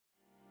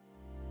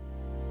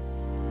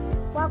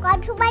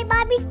Welcome to my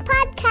mommy's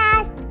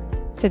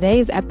podcast.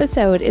 Today's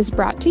episode is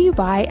brought to you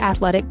by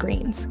Athletic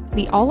Greens,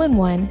 the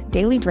all-in-one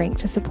daily drink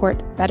to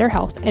support better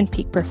health and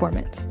peak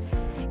performance.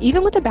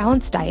 Even with a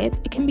balanced diet,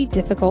 it can be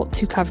difficult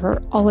to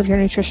cover all of your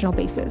nutritional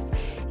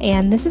bases,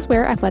 and this is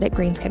where Athletic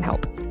Greens can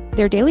help.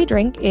 Their daily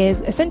drink is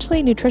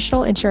essentially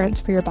nutritional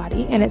insurance for your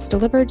body, and it's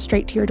delivered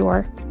straight to your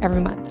door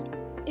every month.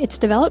 It's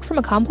developed from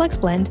a complex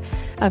blend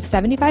of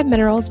 75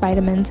 minerals,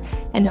 vitamins,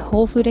 and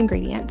whole food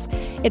ingredients.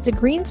 It's a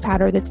greens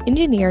powder that's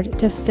engineered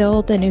to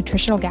fill the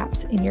nutritional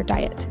gaps in your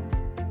diet.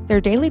 Their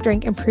daily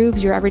drink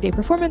improves your everyday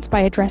performance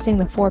by addressing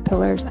the 4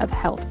 pillars of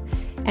health: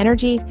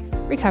 energy,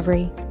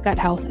 recovery, gut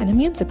health, and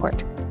immune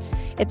support.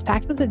 It's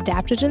packed with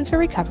adaptogens for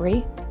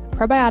recovery,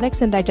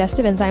 probiotics and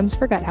digestive enzymes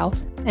for gut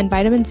health, and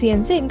vitamin C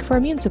and zinc for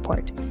immune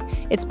support.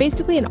 It's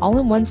basically an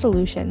all-in-one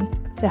solution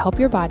to help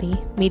your body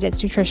meet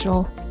its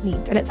nutritional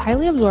needs. And it's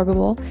highly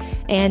absorbable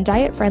and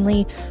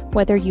diet-friendly,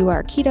 whether you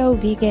are keto,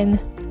 vegan,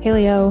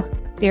 paleo,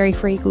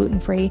 dairy-free,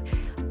 gluten-free,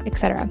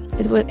 etc.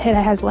 It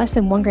has less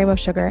than 1 gram of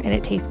sugar, and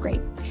it tastes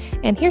great.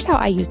 And here's how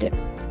I used it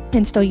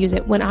and still use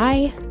it. When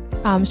I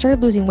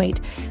started losing weight,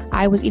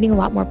 I was eating a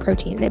lot more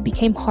protein, and it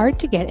became hard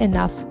to get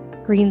enough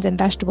greens and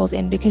vegetables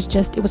in because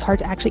it was hard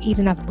to actually eat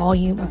enough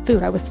volume of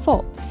food. I was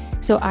full.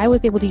 So I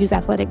was able to use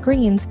Athletic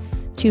Greens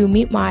to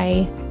meet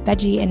my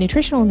veggie and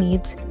nutritional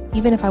needs,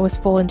 even if I was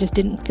full and just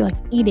didn't feel like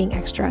eating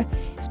extra.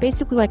 It's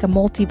basically like a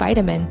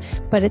multivitamin,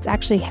 but it's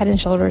actually head and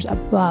shoulders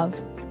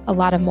above a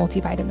lot of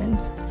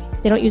multivitamins.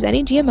 They don't use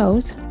any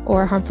GMOs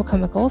or harmful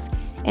chemicals,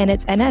 and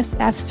it's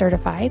NSF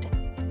certified.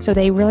 So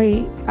they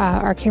really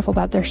are careful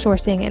about their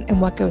sourcing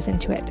and what goes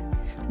into it.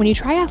 When you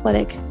try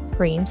Athletic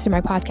Greens through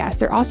my podcast,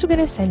 they're also going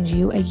to send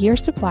you a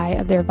year's supply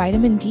of their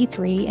vitamin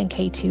D3 and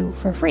K2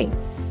 for free.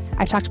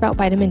 I've talked about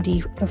vitamin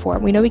D before.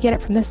 We know we get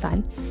it from the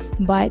sun,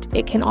 but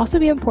it can also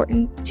be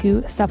important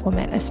to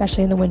supplement,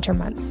 especially in the winter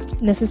months.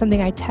 And this is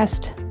something I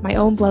test my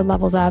own blood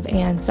levels of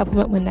and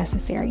supplement when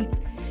necessary.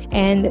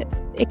 And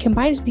it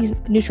combines these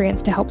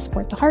nutrients to help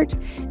support the heart,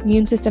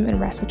 immune system,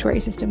 and respiratory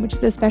system, which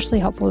is especially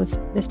helpful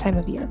this time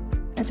of year.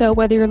 So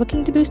whether you're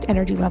looking to boost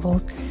energy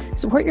levels,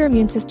 support your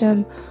immune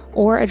system,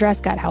 or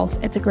address gut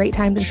health, it's a great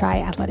time to try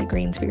Athletic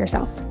Greens for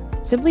yourself.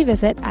 Simply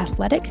visit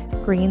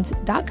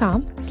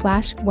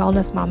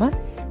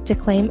athleticgreens.com/wellnessmama to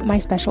claim my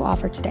special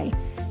offer today.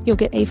 You'll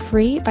get a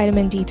free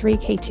vitamin D3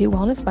 K2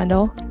 wellness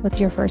bundle with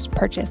your first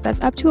purchase.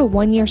 That's up to a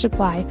 1-year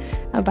supply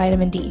of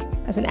vitamin D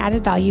as an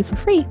added value for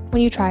free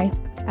when you try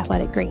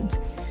Athletic Greens.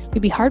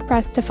 You'd be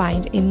hard-pressed to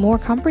find a more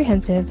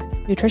comprehensive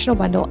nutritional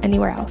bundle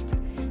anywhere else.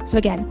 So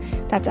again,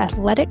 that's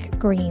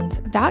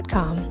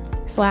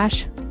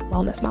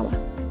athleticgreens.com/wellnessmama.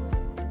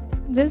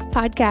 This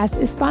podcast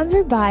is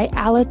sponsored by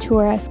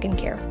Alitura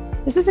Skincare.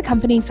 This is a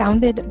company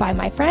founded by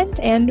my friend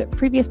and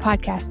previous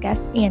podcast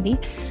guest, Andy,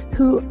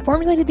 who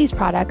formulated these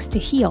products to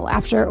heal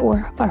after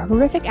a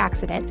horrific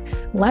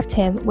accident left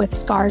him with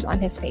scars on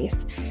his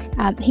face.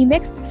 He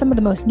mixed some of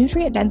the most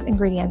nutrient-dense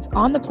ingredients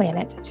on the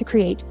planet to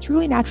create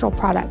truly natural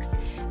products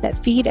that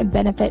feed and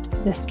benefit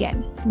the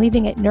skin,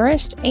 leaving it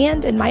nourished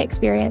and, in my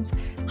experience,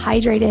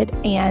 hydrated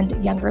and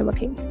younger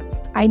looking.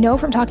 I know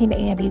from talking to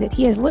Andy that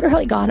he has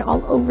literally gone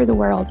all over the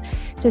world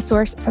to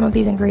source some of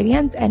these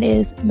ingredients and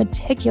is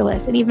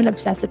meticulous and even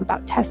obsessive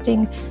about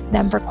testing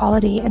them for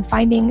quality and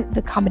finding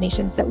the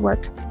combinations that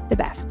work the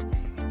best.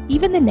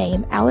 Even the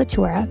name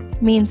Alitura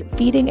means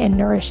feeding and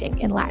nourishing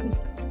in Latin,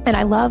 and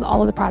I love all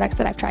of the products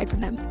that I've tried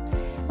from them.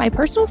 My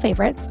personal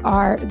favorites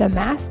are the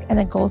mask and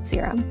the gold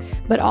serum,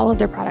 but all of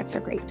their products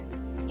are great.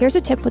 Here's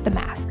a tip with the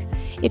mask.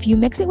 If you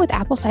mix it with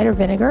apple cider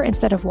vinegar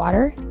instead of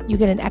water, you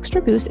get an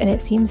extra boost and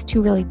it seems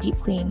to really deep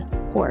clean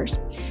pores.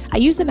 I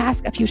use the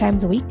mask a few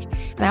times a week,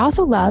 and I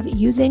also love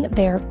using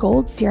their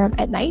gold serum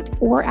at night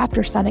or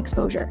after sun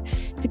exposure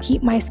to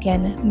keep my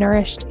skin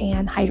nourished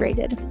and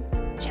hydrated.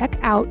 Check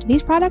out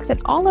these products and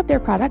all of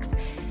their products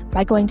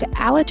by going to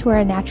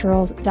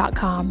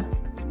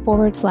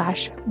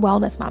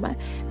alituranaturals.com/wellnessmama.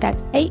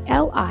 That's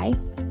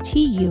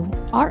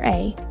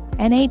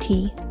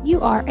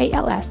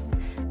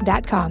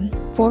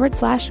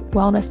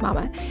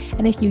ALITURANATURALS.com/wellnessmama.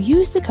 And if you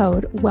use the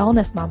code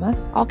wellnessmama,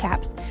 all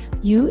caps,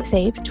 you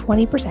save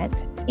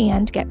 20%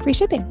 and get free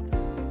shipping.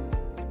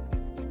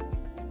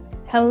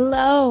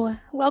 Hello,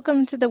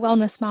 welcome to the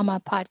Wellness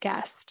Mama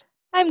podcast.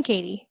 I'm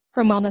Katie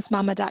from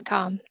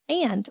wellnessmama.com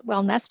and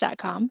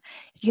wellness.com.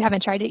 If you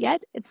haven't tried it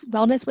yet, it's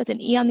wellness with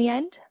an E on the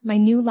end, my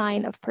new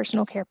line of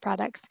personal care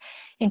products,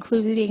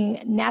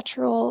 including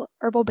natural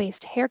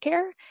herbal-based hair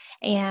care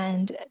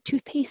and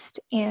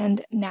toothpaste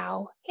and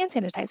now hand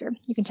sanitizer.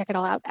 You can check it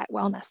all out at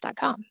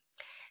wellness.com.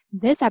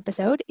 This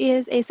episode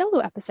is a solo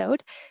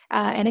episode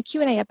and a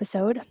Q&A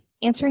episode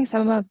answering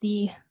some of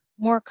the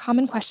more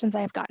common questions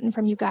I've gotten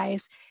from you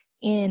guys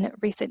in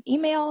recent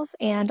emails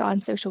and on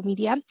social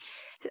media,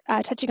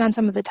 touching on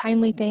some of the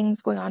timely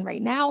things going on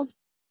right now,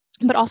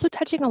 but also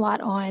touching a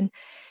lot on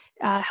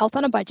health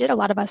on a budget. A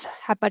lot of us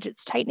have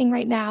budgets tightening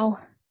right now,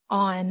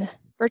 on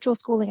virtual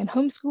schooling and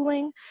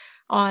homeschooling,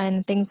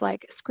 on things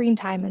like screen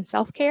time and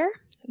self-care,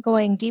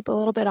 going deep a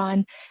little bit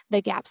on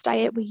the GAPS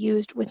diet we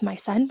used with my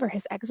son for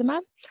his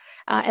eczema,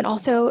 and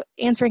also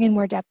answering in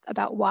more depth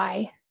about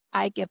why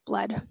I give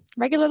blood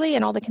regularly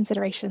and all the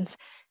considerations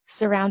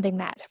surrounding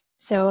that.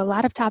 So a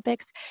lot of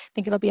topics. I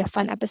think it'll be a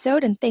fun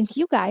episode, and thank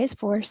you guys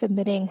for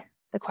submitting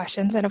the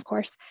questions, and of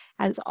course,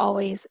 as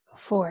always,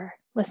 for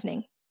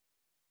listening.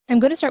 I'm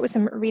going to start with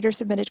some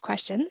reader-submitted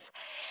questions.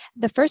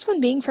 The first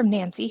one being from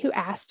Nancy, who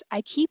asked,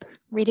 I keep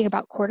reading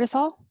about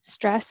cortisol,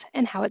 stress,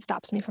 and how it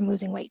stops me from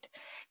losing weight.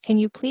 Can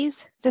you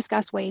please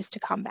discuss ways to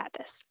combat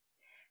this?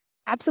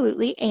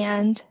 Absolutely,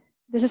 and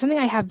this is something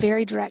I have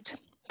very direct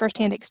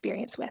firsthand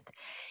experience with.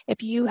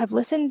 If you have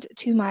listened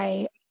to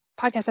my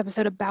podcast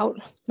episode about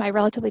my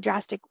relatively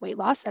drastic weight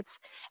loss, that's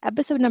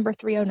episode number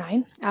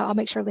 309. I'll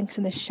make sure links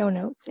in the show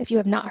notes if you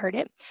have not heard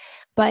it.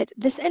 But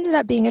this ended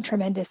up being a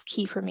tremendous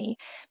key for me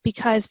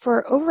because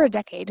for over a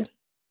decade,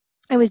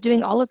 I was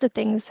doing all of the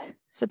things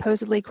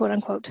supposedly, quote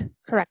unquote,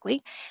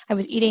 correctly. I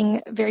was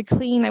eating very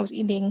clean. I was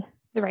eating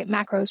the right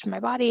macros for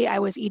my body. I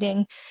was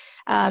eating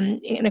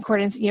in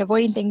accordance,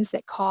 avoiding things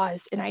that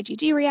caused an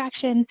IgG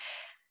reaction.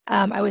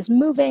 I was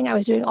moving. I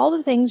was doing all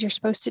the things you're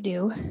supposed to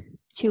do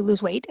to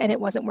lose weight, and it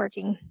wasn't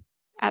working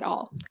at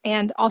all.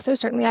 And also,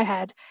 certainly, I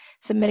had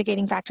some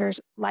mitigating factors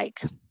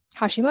like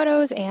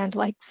Hashimoto's and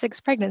like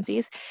 6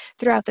 pregnancies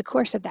throughout the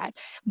course of that.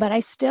 But I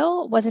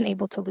still wasn't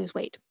able to lose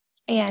weight.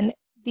 And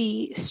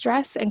the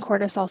stress and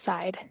cortisol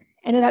side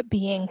ended up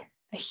being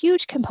a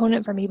huge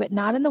component for me, but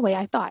not in the way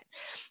I thought.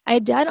 I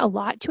had done a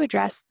lot to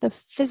address the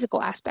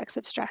physical aspects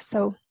of stress.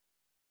 So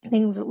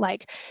things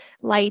like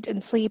light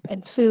and sleep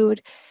and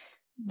food.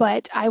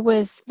 But I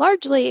was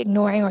largely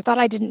ignoring or thought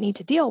I didn't need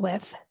to deal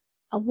with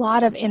a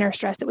lot of inner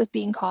stress that was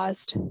being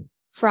caused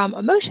from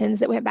emotions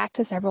that went back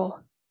to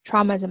several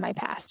traumas in my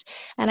past.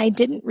 And I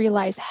didn't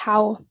realize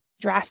how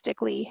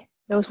drastically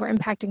those were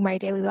impacting my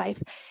daily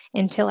life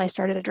until I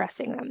started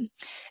addressing them.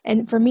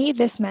 And for me,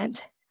 this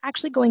meant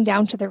actually going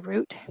down to the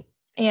root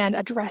and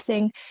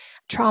addressing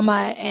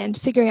trauma and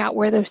figuring out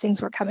where those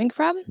things were coming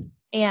from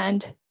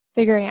and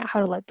figuring out how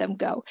to let them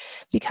go.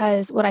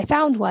 Because what I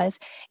found was,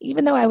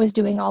 even though I was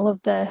doing all of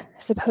the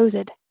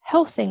supposed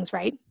health things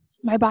right,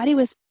 my body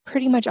was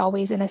pretty much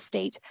always in a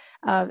state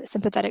of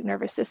sympathetic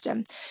nervous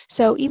system.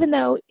 So even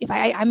though if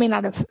I may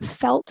not have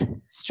felt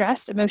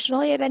stressed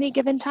emotionally at any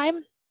given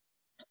time,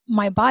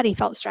 my body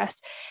felt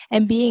stressed.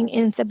 And being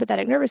in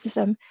sympathetic nervous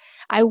system,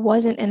 I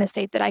wasn't in a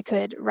state that I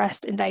could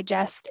rest and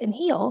digest and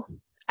heal.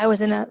 I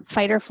was in a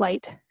fight or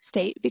flight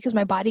state because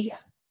my body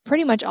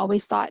pretty much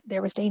always thought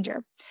there was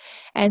danger.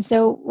 And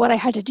so what I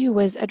had to do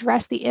was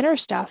address the inner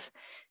stuff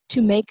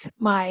to make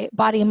my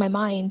body and my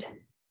mind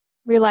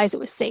realize it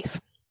was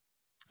safe.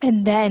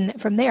 And then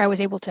from there, I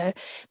was able to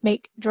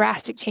make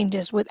drastic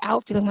changes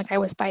without feeling like I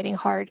was fighting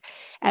hard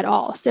at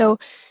all. So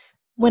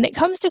when it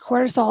comes to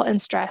cortisol and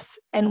stress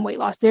and weight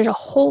loss, there's a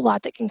whole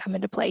lot that can come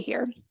into play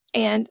here.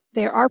 And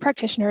there are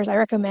practitioners I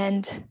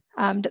recommend.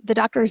 The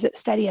doctors at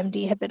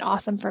SteadyMD have been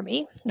awesome for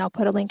me, and I'll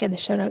put a link in the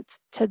show notes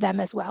to them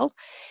as well.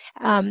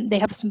 They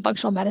have some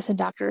functional medicine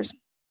doctors.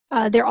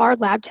 There are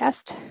lab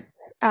tests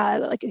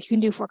like you can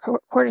do for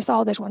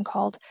cortisol. There's one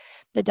called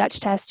the Dutch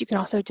test. You can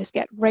also just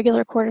get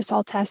regular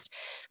cortisol test,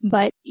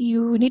 but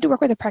you need to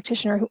work with a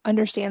practitioner who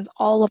understands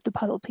all of the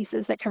puzzle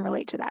pieces that can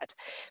relate to that.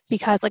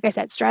 Because like I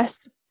said,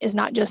 stress is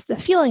not just the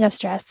feeling of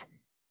stress.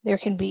 There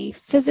can be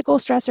physical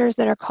stressors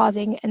that are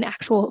causing an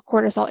actual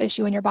cortisol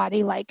issue in your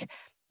body, like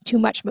too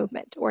much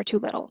movement or too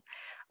little,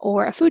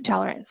 or a food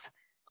tolerance,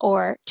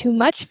 or too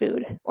much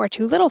food, or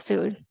too little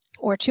food,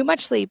 or too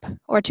much sleep,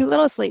 or too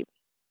little sleep.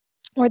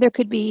 Or there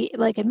could be,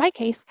 like in my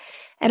case,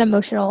 an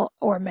emotional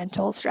or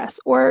mental stress,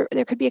 or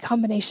there could be a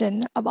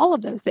combination of all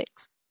of those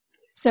things.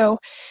 So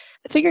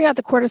figuring out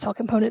the cortisol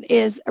component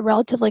is a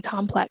relatively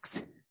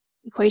complex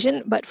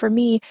equation, but for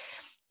me,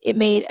 it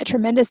made a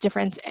tremendous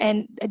difference,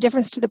 and a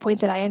difference to the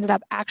point that I ended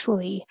up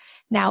actually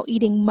now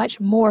eating much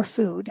more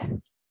food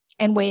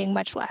and weighing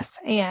much less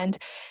and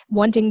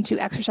wanting to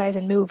exercise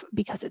and move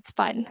because it's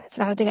fun. It's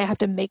not a thing I have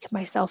to make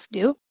myself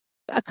do.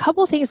 A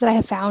couple things that I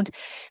have found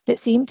that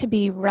seem to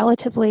be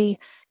relatively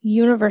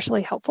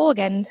universally helpful.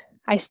 Again,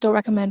 I still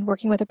recommend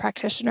working with a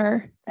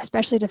practitioner,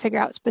 especially to figure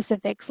out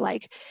specifics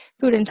like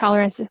food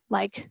intolerance,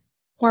 like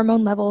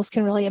hormone levels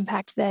can really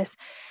impact this,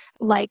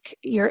 like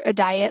a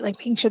diet, like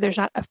making sure there's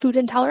not a food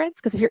intolerance,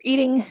 because if you're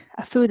eating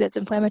a food that's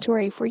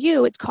inflammatory for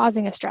you, it's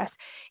causing a stress,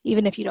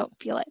 even if you don't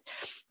feel it.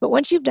 But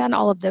once you've done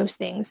all of those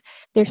things,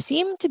 there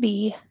seem to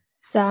be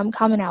some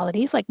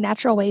commonalities, like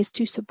natural ways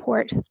to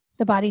support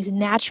the body's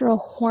natural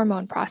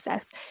hormone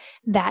process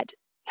that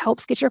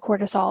helps get your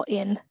cortisol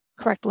in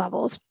correct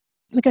levels.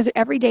 Because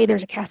every day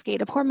there's a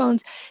cascade of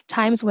hormones,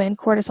 times when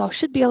cortisol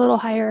should be a little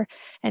higher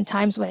and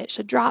times when it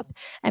should drop.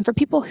 And for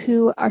people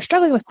who are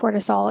struggling with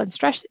cortisol and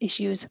stress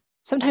issues,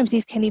 sometimes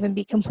these can even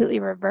be completely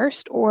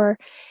reversed or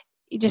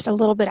just a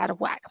little bit out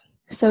of whack.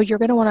 So you're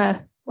going to want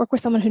to work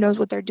with someone who knows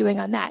what they're doing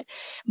on that.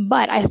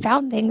 But I have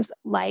found things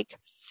like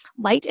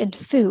light and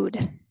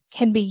food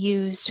can be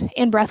used,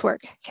 and breath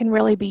work can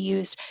really be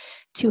used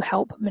to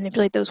help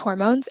manipulate those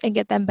hormones and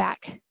get them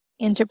back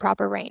into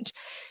proper range.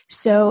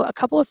 So a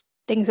couple of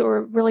things that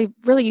were really,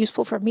 really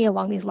useful for me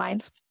along these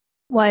lines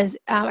was,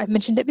 I've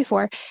mentioned it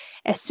before,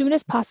 as soon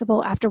as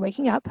possible after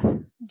waking up,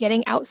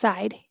 getting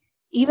outside,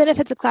 even if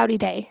it's a cloudy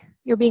day,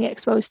 you're being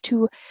exposed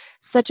to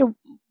such a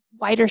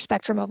wider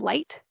spectrum of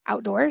light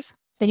outdoors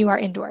than you are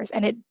indoors.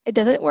 And it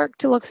doesn't work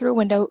to look through a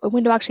window. A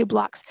window actually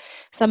blocks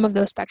some of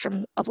those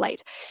spectrum of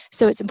light.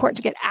 So it's important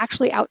to get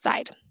actually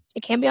outside.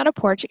 It can be on a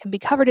porch. It can be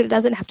covered. It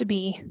doesn't have to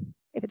be,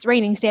 if it's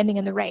raining, standing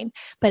in the rain.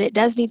 But it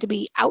does need to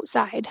be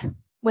outside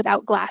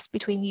without glass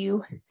between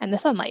you and the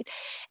sunlight.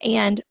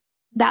 And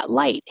that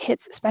light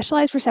hits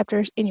specialized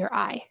receptors in your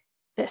eye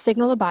that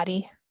signal the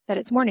body that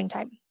it's morning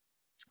time.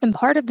 And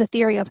part of the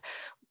theory of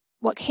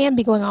what can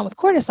be going on with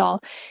cortisol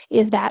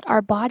is that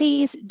our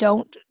bodies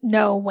don't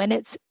know when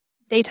it's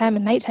daytime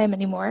and nighttime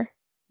anymore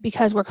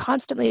because we're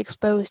constantly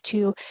exposed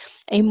to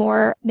a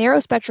more narrow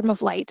spectrum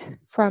of light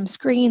from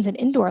screens and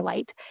indoor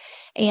light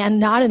and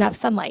not enough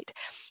sunlight.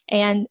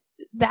 And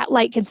that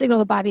light can signal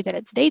the body that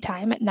it's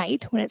daytime at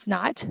night when it's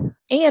not,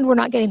 and we're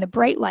not getting the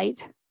bright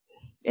light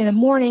in the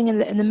morning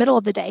and in the middle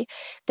of the day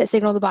that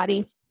signal the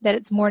body that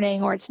it's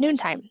morning or it's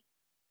noontime.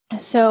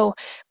 So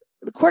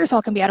the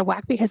cortisol can be out of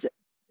whack because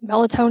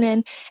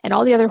melatonin and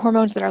all the other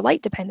hormones that are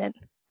light dependent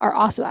are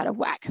also out of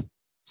whack.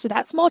 So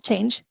that small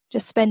change,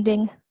 just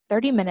spending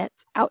 30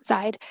 minutes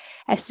outside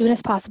as soon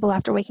as possible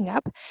after waking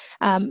up,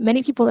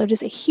 many people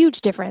notice a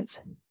huge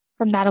difference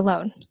from that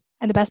alone.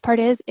 And the best part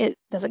is it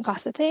doesn't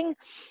cost a thing.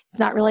 It's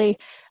not really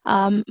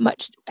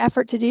much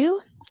effort to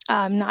do,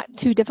 not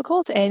too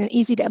difficult, and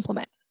easy to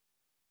implement.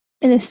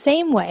 In the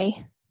same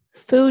way,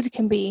 food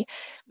can be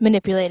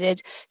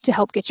manipulated to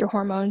help get your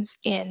hormones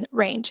in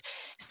range.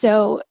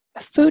 So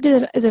food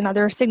is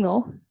another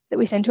signal that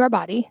we send to our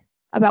body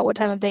about what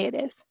time of day it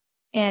is.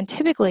 And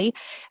typically,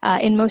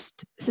 in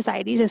most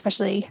societies,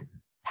 especially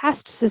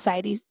past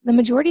societies, the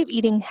majority of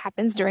eating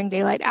happens during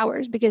daylight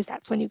hours because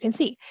that's when you can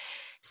see.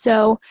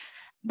 So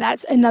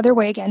that's another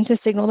way, again, to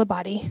signal the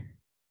body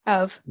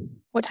of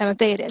what time of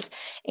day it is.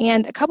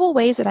 And a couple of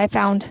ways that I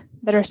found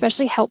that are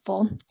especially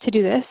helpful to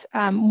do this.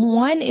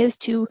 One is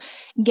to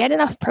get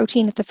enough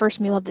protein at the first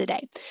meal of the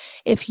day.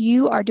 If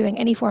you are doing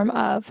any form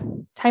of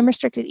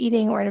time-restricted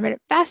eating or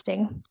intermittent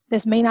fasting,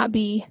 this may not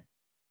be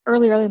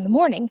early in the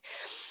morning,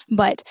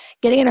 but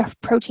getting enough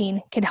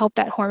protein can help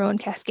that hormone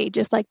cascade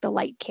just like the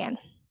light can.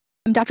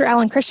 Dr.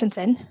 Alan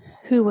Christensen,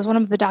 who was one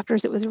of the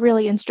doctors that was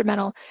really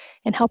instrumental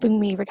in helping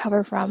me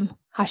recover from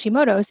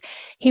Hashimoto's,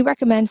 he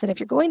recommends that if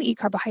you're going to eat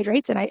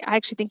carbohydrates, and I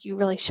actually think you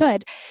really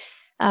should,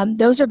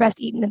 those are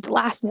best eaten at the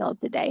last meal of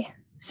the day.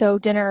 So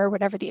dinner or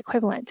whatever the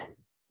equivalent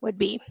would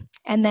be.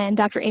 And then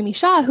Dr. Amy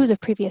Shah, who's a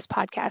previous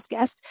podcast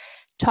guest,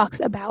 talks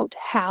about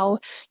how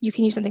you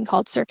can use something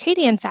called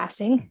circadian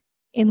fasting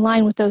in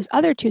line with those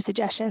other two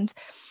suggestions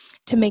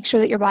to make sure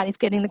that your body's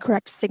getting the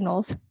correct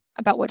signals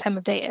about what time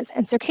of day is.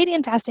 And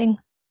circadian fasting,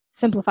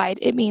 simplified,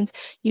 it means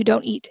you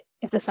don't eat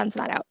if the sun's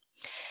not out.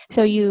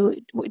 So you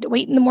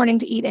wait in the morning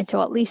to eat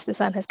until at least the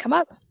sun has come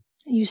up.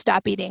 You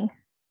stop eating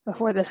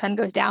before the sun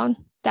goes down.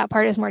 That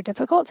part is more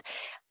difficult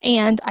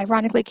and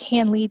ironically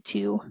can lead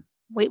to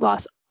weight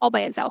loss all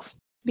by itself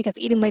because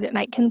eating late at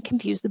night can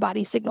confuse the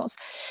body's signals.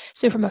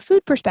 So from a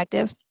food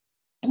perspective,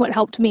 what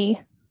helped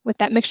me with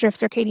that mixture of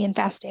circadian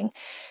fasting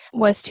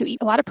was to eat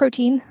a lot of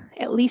protein,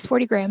 at least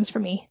 40 grams for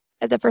me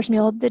at the first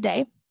meal of the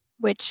day,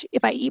 which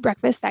if I eat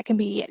breakfast, that can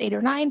be at 8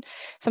 or 9.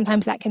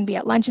 Sometimes that can be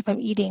at lunch if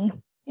I'm eating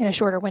in a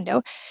shorter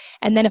window.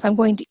 And then if I'm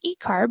going to eat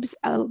carbs,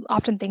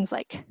 often things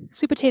like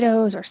sweet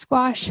potatoes or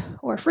squash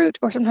or fruit,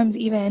 or sometimes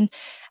even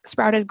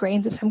sprouted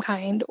grains of some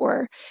kind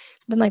or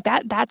something like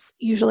that, that's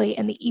usually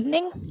in the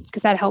evening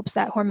because that helps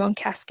that hormone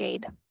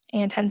cascade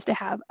and tends to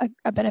have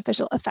a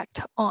beneficial effect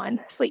on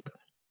sleep.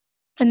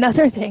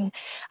 Another thing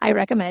I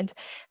recommend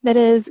that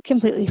is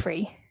completely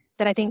free,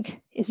 that I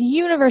think is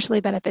universally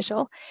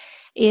beneficial,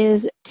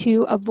 is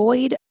to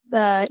avoid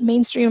the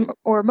mainstream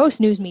or most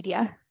news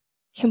media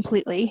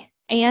completely.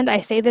 And I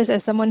say this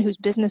as someone whose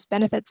business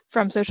benefits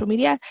from social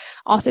media,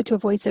 also to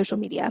avoid social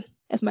media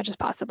as much as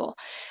possible.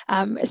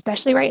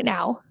 Especially right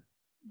now,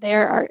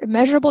 there are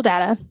measurable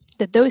data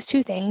that those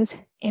two things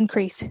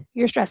increase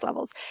your stress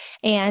levels.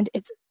 And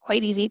it's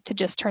quite easy to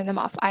just turn them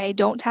off. I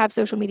don't have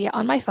social media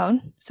on my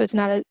phone, so it's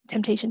not a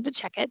temptation to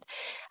check it.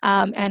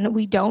 And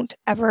we don't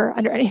ever,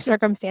 under any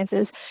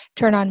circumstances,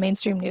 turn on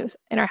mainstream news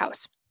in our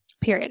house,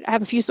 period. I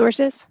have a few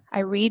sources I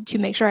read to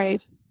make sure I'm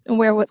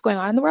aware of what's going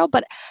on in the world,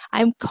 but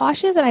I'm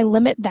cautious and I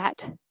limit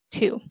that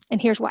too.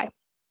 And here's why.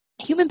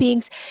 Human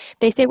beings,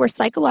 they say we're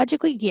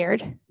psychologically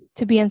geared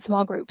to be in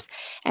small groups,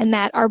 and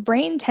that our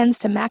brain tends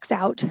to max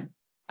out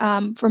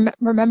for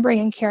remembering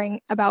and caring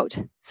about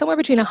somewhere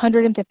between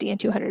 150 and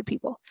 200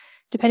 people,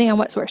 depending on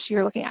what source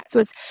you're looking at. So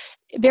it's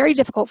very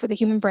difficult for the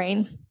human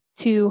brain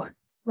to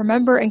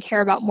remember and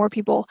care about more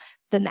people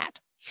than that.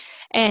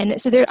 And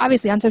so there,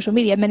 obviously on social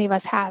media, many of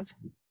us have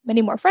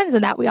many more friends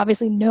than that. We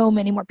obviously know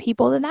many more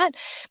people than that,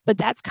 but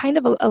that's kind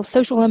of a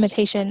social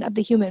limitation of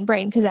the human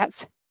brain because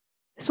that's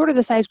sort of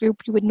the size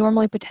group you would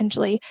normally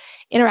potentially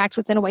interact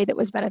with in a way that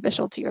was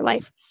beneficial to your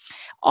life.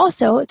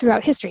 Also,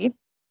 throughout history,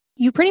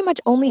 you pretty much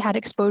only had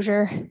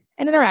exposure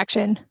and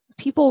interaction with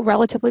people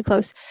relatively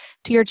close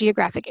to your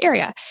geographic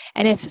area.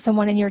 And if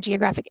someone in your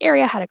geographic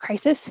area had a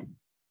crisis,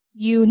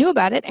 you knew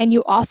about it and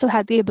you also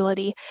had the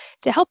ability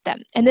to help them.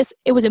 And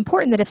it was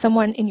important that if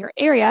someone in your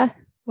area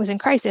was in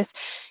crisis,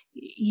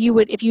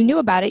 if you knew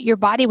about it, your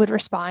body would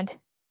respond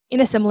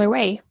in a similar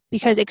way,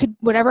 because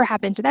whatever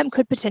happened to them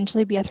could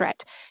potentially be a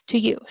threat to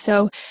you.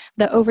 So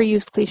the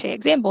overused cliche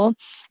example,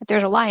 if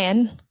there's a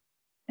lion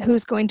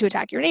who's going to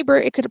attack your neighbor,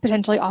 it could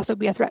potentially also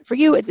be a threat for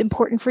you. It's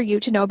important for you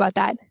to know about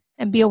that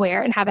and be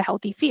aware and have a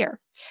healthy fear.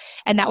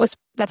 And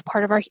that's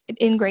part of our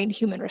ingrained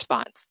human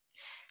response.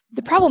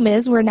 The problem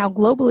is we're now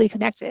globally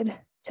connected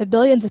to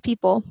billions of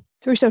people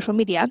through social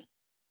media.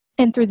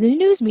 And through the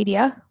news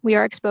media, we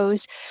are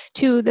exposed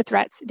to the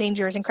threats,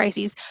 dangers, and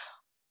crises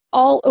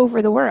all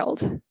over the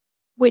world,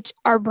 which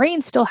our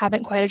brains still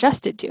haven't quite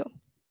adjusted to.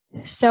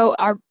 So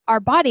our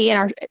body and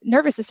our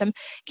nervous system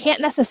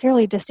can't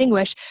necessarily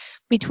distinguish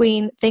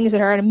between things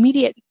that are an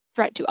immediate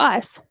threat to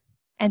us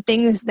and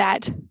things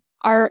that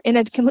are in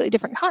a completely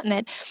different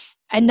continent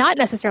and not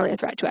necessarily a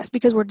threat to us,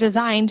 because we're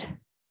designed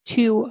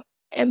to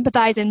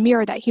empathize and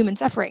mirror that human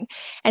suffering.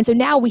 And so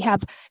now we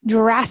have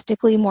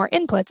drastically more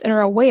inputs and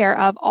are aware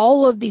of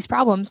all of these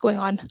problems going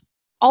on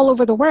all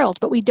over the world,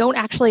 but we don't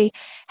actually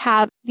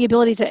have the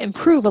ability to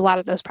improve a lot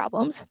of those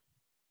problems.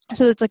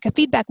 So it's like a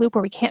feedback loop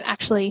where we can't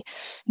actually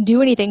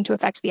do anything to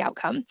affect the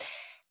outcome.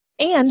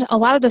 And a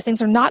lot of those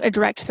things are not a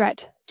direct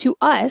threat to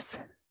us,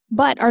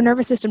 but our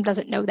nervous system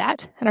doesn't know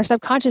that, and our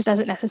subconscious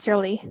doesn't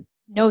necessarily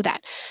know that.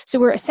 So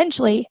we're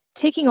essentially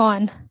taking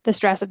on the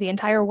stress of the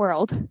entire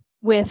world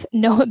with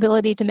no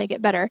ability to make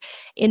it better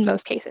in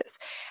most cases.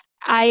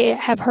 I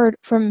have heard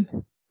from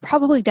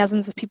probably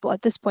dozens of people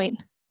at this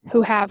point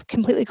who have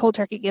completely cold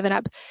turkey given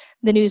up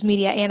the news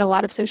media and a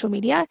lot of social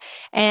media,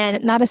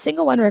 and not a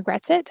single one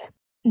regrets it,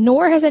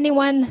 nor has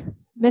anyone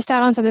missed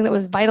out on something that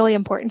was vitally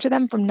important to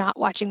them from not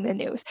watching the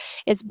news.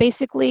 It's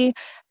basically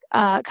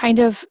kind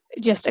of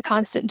just a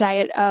constant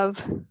diet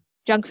of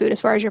junk food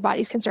as far as your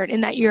body's concerned,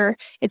 in that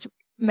it's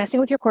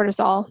messing with your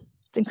cortisol,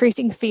 it's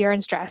increasing fear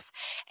and stress,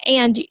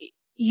 and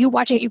you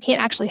watching it, you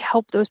can't actually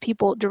help those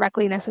people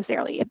directly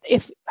necessarily.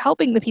 If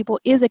helping the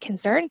people is a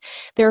concern,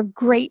 there are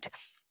great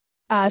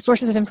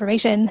sources of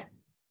information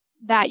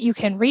that you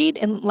can read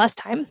in less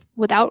time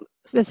without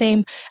the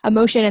same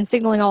emotion and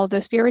signaling all of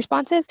those fear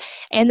responses,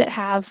 and that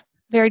have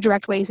very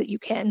direct ways that you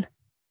can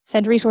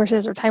send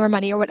resources or time or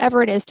money or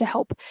whatever it is to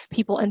help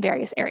people in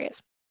various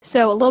areas.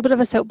 So a little bit of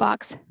a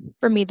soapbox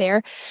for me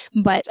there,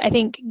 but I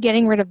think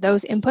getting rid of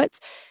those inputs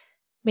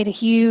made a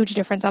huge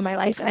difference on my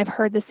life, and I've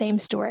heard the same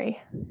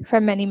story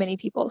from many, many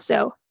people.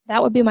 So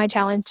that would be my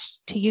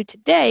challenge to you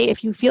today.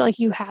 If you feel like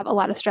you have a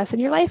lot of stress in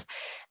your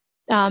life,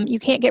 you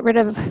can't get rid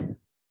of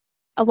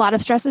a lot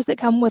of stresses that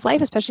come with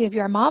life, especially if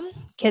you're a mom.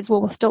 Kids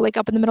will still wake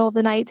up in the middle of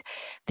the night.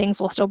 Things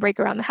will still break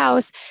around the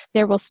house.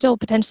 There will still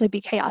potentially be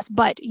chaos,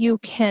 but you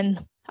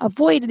can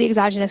avoid the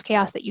exogenous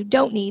chaos that you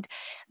don't need,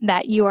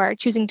 that you are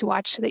choosing to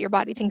watch, that your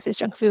body thinks is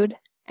junk food,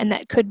 and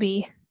that could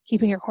be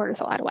keeping your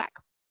cortisol out of whack.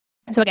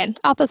 So again,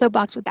 off the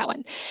soapbox with that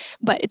one,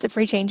 but it's a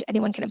free change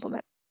anyone can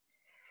implement.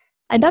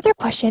 Another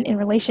question in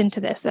relation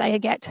to this that I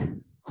get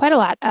quite a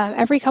lot,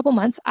 every couple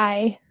months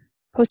I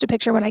post a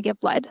picture when I give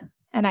blood,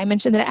 and I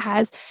mentioned that it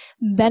has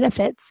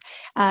benefits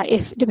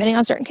depending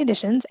on certain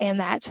conditions, and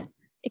that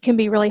it can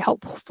be really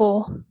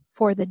helpful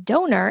for the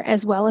donor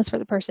as well as for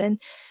the person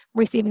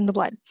receiving the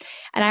blood.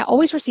 And I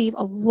always receive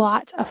a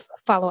lot of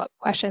follow-up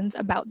questions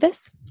about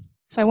this,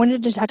 so I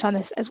wanted to touch on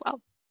this as well.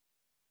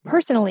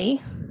 Personally,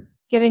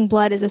 giving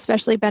blood is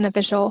especially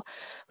beneficial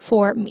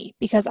for me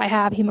because I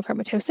have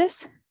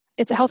hemochromatosis.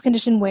 It's a health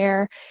condition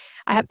where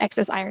I have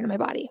excess iron in my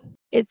body.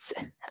 It's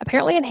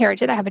apparently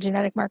inherited. I have a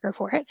genetic marker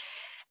for it,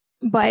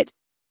 but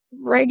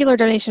regular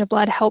donation of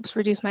blood helps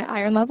reduce my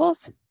iron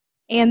levels.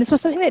 And this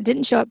was something that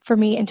didn't show up for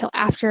me until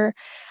after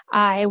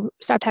I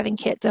stopped having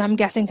kids. And I'm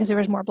guessing because there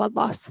was more blood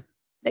loss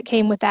that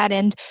came with that.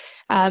 And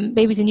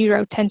babies in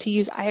utero tend to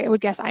use, I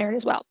would guess, iron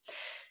as well.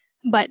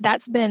 But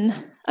that's been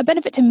a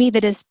benefit to me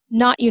that is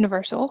not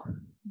universal,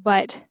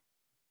 but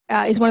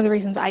is one of the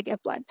reasons I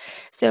give blood.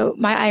 So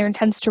my iron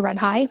tends to run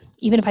high,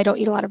 even if I don't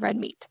eat a lot of red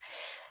meat.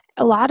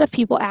 A lot of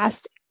people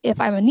asked, if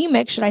I'm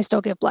anemic, should I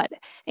still give blood?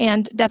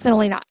 And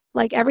definitely not.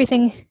 Like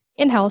everything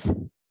in health,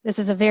 this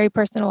is a very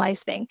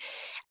personalized thing.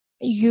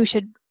 You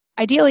should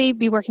ideally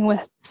be working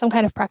with some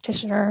kind of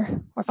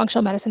practitioner or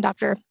functional medicine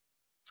doctor,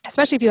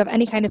 especially if you have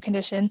any kind of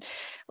condition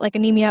like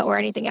anemia or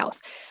anything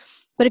else.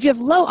 But if you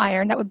have low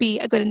iron, that would be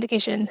a good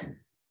indication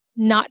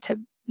not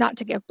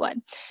to give blood.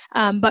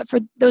 But for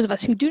those of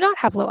us who do not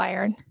have low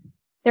iron,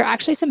 there are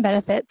actually some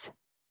benefits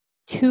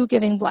to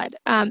giving blood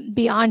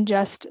beyond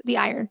just the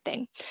iron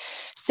thing.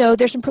 So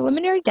there's some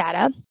preliminary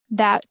data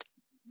that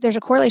there's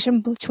a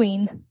correlation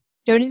between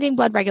donating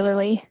blood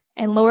regularly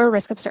and lower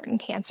risk of certain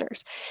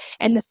cancers.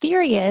 And the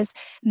theory is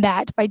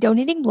that by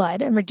donating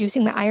blood and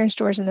reducing the iron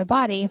stores in the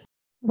body,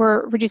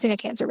 we're reducing a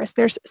cancer risk.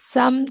 There's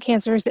some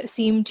cancers that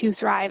seem to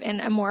thrive in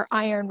a more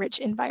iron-rich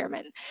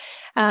environment.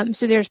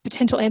 So there's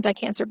potential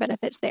anti-cancer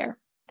benefits there.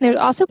 There's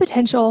also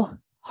potential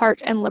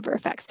heart and liver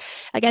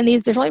effects. Again,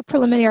 there's only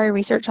preliminary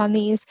research on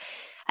these.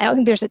 I don't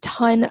think there's a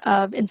ton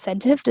of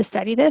incentive to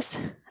study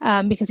this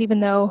because even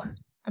though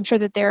I'm sure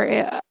that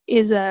there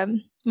is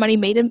money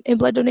made in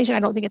blood donation, I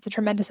don't think it's a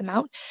tremendous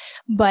amount.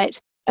 But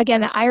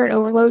again, the iron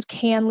overload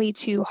can lead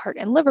to heart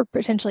and liver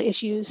potentially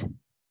issues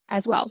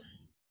as well.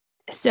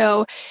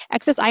 So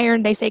excess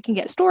iron, they say, can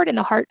get stored in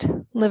the heart,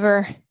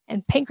 liver,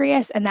 and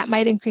pancreas, and that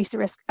might increase the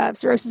risk of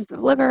cirrhosis of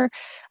the liver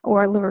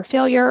or liver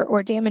failure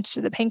or damage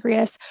to the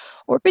pancreas,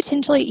 or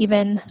potentially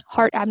even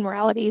heart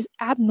abnormalities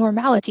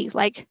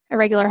like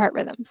irregular heart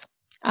rhythms.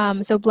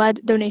 So blood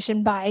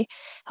donation, by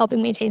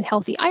helping maintain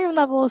healthy iron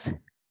levels,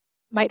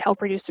 might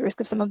help reduce the risk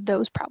of some of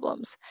those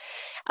problems.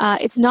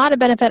 It's not a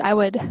benefit I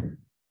would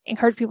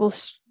encourage people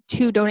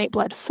to donate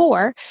blood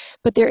for,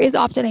 but there is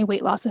often a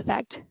weight loss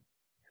effect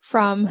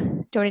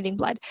from donating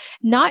blood,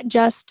 not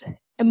just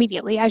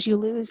immediately as you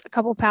lose a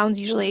couple pounds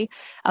usually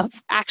of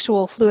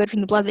actual fluid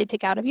from the blood they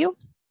take out of you,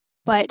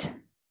 but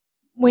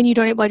when you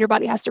donate blood, your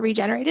body has to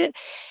regenerate it,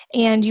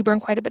 and you burn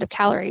quite a bit of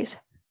calories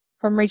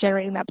from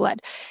regenerating that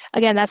blood.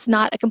 Again, that's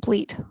not a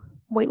complete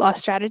weight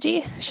loss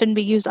strategy, shouldn't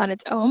be used on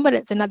its own, but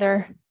it's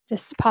another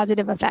just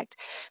positive effect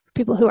for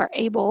people who are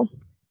able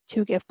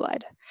to give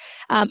blood.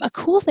 A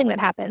cool thing that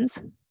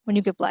happens when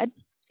you give blood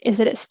is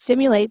that it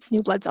stimulates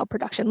new blood cell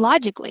production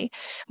logically,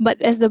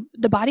 but as the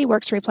body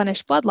works to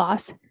replenish blood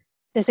loss,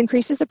 this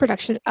increases the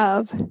production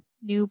of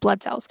new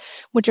blood cells,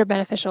 which are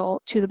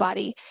beneficial to the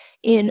body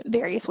in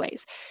various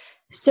ways.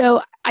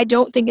 So I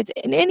don't think it's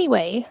in any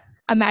way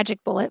a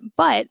magic bullet,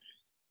 but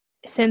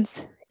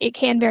since it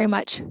can very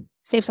much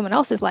save someone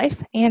else's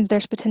life, and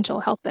there's potential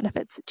health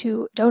benefits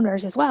to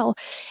donors as well,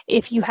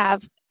 if you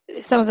have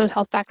some of those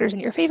health factors in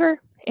your favor,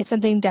 it's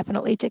something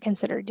definitely to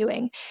consider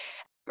doing.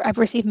 I've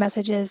received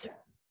messages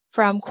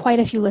from quite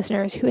a few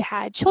listeners who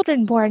had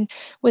children born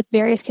with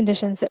various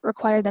conditions that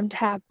require them to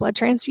have blood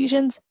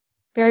transfusions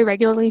very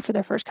regularly for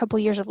their first couple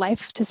years of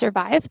life to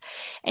survive.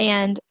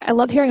 And I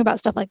love hearing about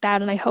stuff like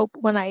that. And I hope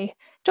when I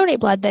donate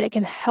blood that it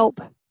can help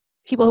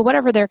people,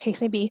 whatever their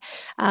case may be,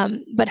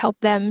 but help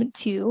them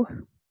to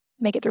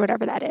make it through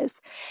whatever that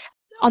is.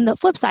 On the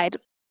flip side,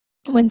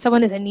 when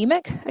someone is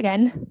anemic,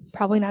 again,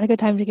 probably not a good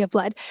time to give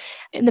blood.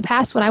 In the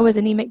past, when I was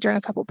anemic during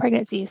a couple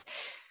pregnancies,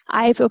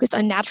 I focused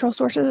on natural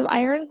sources of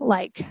iron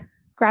like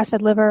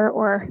grass-fed liver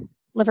or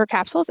liver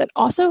capsules, and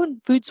also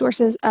food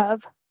sources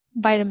of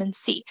vitamin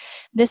C.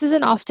 This is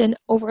an often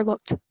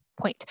overlooked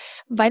point.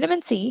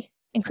 Vitamin C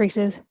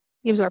increases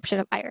the absorption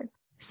of iron.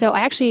 So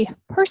I actually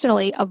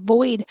personally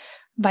avoid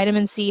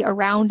vitamin C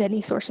around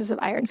any sources of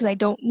iron because I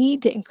don't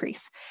need to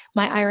increase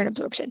my iron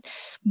absorption.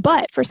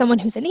 But for someone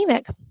who's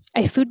anemic,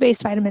 a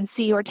food-based vitamin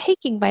C or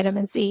taking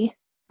vitamin C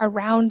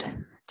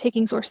around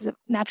taking sources of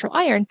natural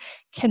iron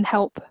can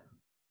help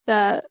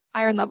the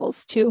iron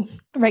levels to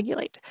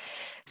regulate.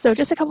 So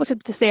just a couple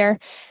tips there.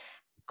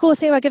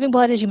 Coolest thing about giving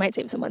blood is you might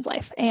save someone's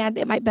life, and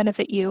it might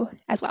benefit you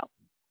as well.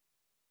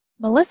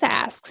 Melissa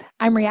asks,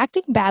 I'm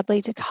reacting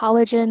badly to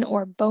collagen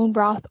or bone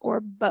broth or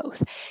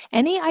both.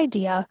 Any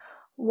idea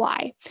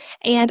why?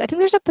 And I think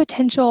there's a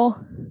potential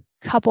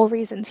couple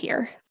reasons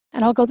here,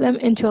 and I'll go them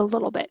into a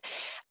little bit.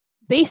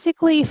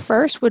 Basically,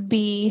 first would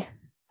be,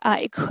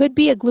 it could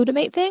be a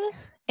glutamate thing,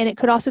 and it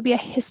could also be a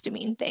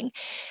histamine thing,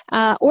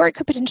 or it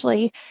could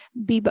potentially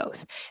be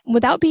both.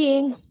 Without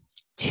being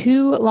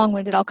too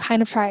long-winded, I'll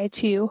kind of try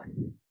to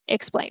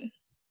explain.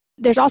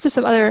 There's also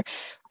some other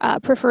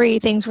periphery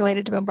things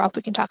related to bone broth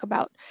we can talk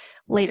about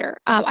later.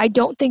 I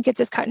don't think it's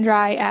as cut and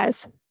dry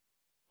as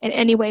in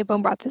any way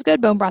bone broth is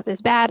good, bone broth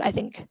is bad. I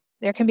think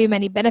there can be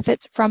many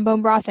benefits from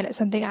bone broth, and it's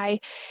something I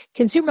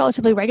consume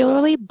relatively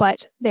regularly,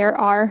 but there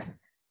are,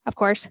 of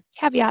course,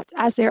 caveats,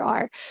 as there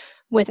are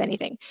with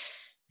anything.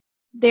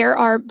 There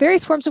are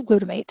various forms of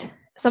glutamate.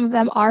 Some of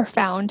them are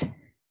found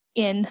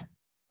in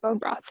bone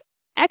broth.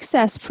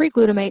 Excess free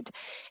glutamate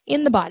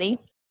in the body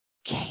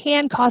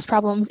can cause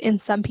problems in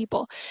some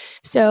people.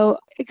 So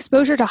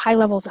exposure to high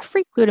levels of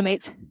free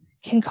glutamates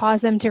can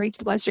cause them to reach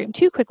the bloodstream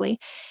too quickly,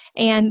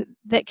 and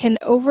that can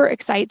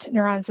overexcite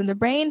neurons in the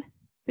brain,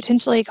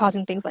 potentially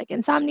causing things like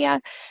insomnia,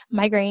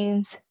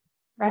 migraines,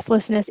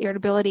 restlessness,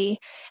 irritability,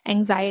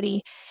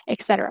 anxiety,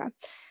 etc.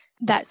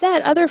 That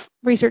said, other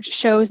research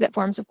shows that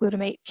forms of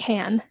glutamate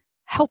can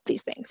help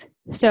these things.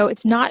 So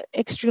it's not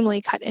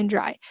extremely cut and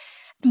dry.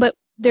 But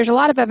there's a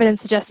lot of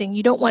evidence suggesting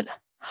you don't want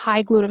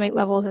high glutamate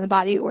levels in the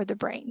body or the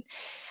brain.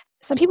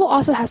 Some people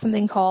also have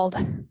something called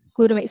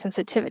glutamate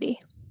sensitivity.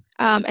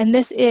 And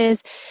this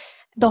is,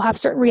 they'll have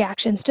certain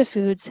reactions to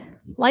foods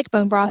like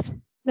bone broth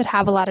that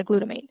have a lot of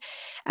glutamate.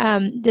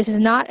 This is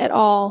not at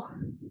all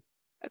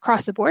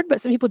across the board,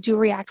 but some people do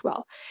react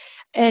well.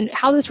 And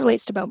how this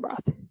relates to bone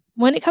broth.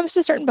 When it comes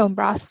to certain bone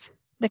broths,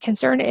 the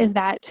concern is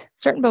that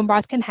certain bone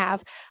broth can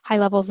have high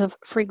levels of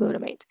free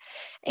glutamate.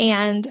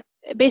 And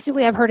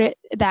basically, I've heard it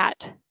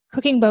that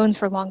cooking bones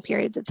for long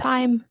periods of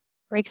time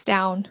breaks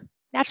down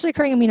naturally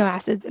occurring amino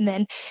acids and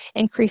then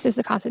increases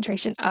the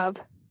concentration of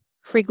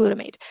free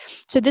glutamate.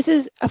 So this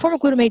is a form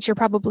of glutamate you're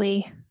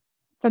probably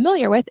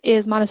familiar with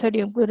is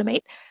monosodium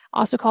glutamate,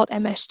 also called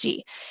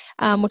MSG,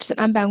 which is an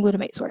unbound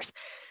glutamate source.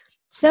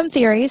 Some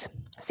theories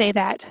say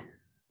that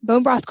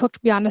bone broth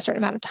cooked beyond a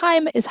certain amount of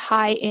time is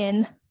high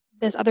in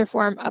this other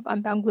form of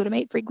unbound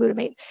glutamate, free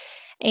glutamate,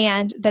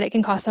 and that it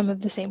can cause some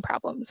of the same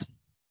problems.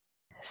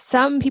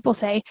 Some people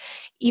say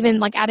even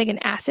like adding an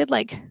acid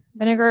like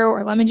vinegar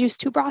or lemon juice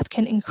to broth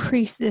can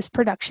increase this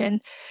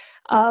production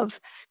of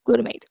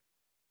glutamate.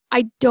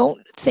 I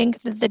don't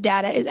think that the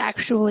data is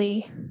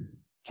actually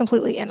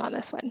completely in on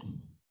this one.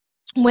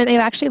 When they've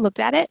actually looked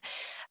at it,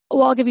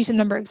 well, I'll give you some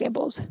number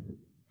examples.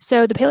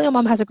 So the Paleo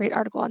Mom has a great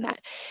article on that.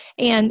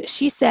 And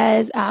she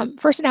says,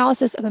 first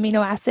analysis of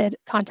amino acid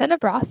content of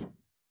broth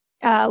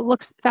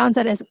found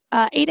that as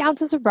 8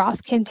 ounces of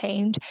broth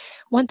contained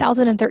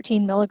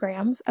 1,013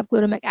 milligrams of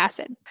glutamic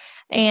acid.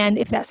 And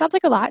if that sounds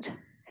like a lot,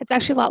 it's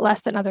actually a lot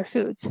less than other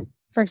foods.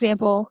 For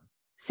example,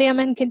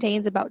 salmon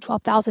contains about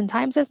 12,000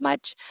 times as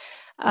much.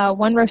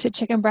 One roasted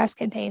chicken breast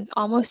contains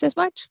almost as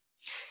much.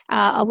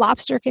 A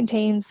lobster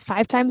contains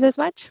 5 times as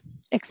much,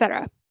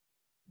 etc.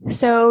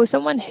 So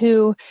someone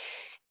who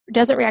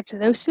doesn't react to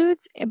those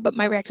foods but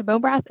might react to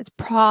bone broth, it's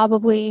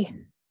probably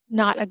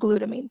not a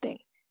glutamine thing.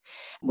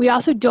 We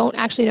also don't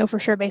actually know for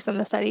sure based on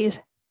the studies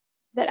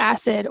that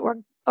acid or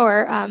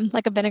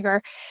like a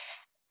vinegar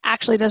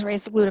actually does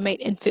raise the glutamate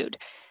in food.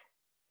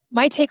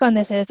 My take on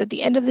this is at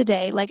the end of the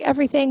day, like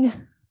everything,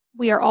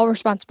 we are all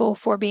responsible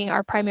for being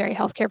our primary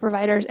healthcare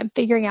providers and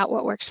figuring out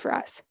what works for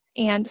us.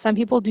 And some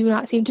people do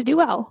not seem to do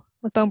well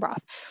with bone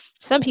broth.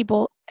 Some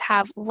people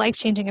have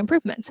life-changing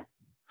improvements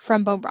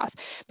from bone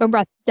broth. Bone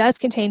broth does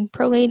contain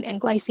proline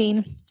and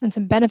glycine and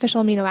some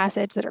beneficial amino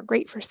acids that are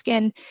great for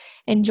skin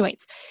and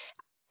joints.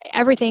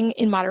 Everything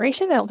in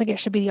moderation. I don't think it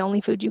should be the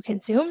only food you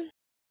consume.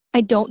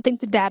 I don't think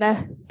the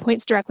data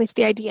points directly to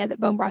the idea that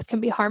bone broth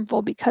can be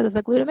harmful because of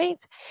the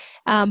glutamate,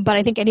 but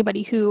I think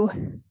anybody who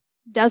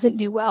doesn't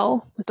do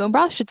well with bone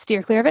broth should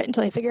steer clear of it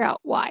until they figure out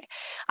why.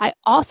 I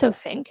also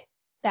think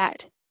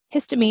that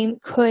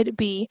histamine could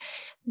be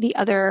the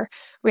other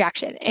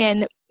reaction,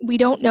 and we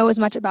don't know as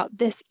much about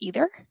this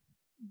either,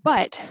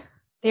 but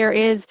there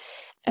is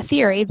a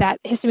theory that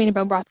histamine in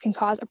bone broth can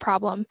cause a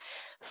problem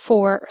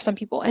for some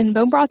people, and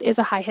bone broth is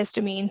a high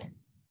histamine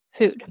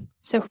food.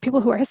 So for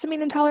people who are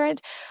histamine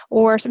intolerant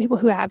or some people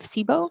who have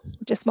SIBO,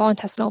 which is small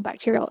intestinal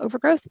bacterial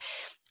overgrowth,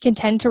 can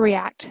tend to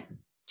react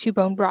to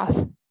bone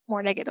broth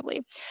more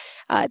negatively.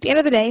 At the end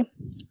of the day,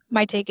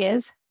 my take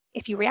is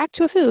if you react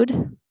to a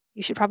food,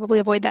 you should probably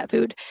avoid that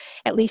food,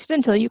 at least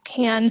until you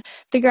can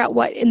figure out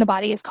what in the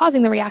body is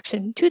causing the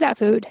reaction to that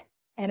food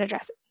and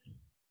address it.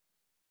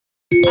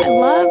 I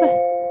love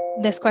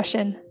this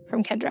question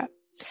from Kendra.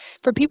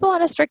 For people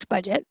on a strict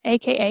budget,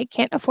 aka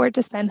can't afford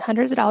to spend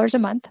hundreds of dollars a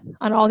month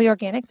on all the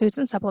organic foods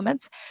and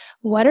supplements,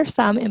 what are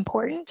some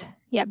important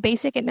yet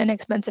basic and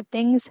inexpensive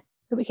things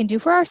that we can do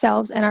for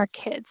ourselves and our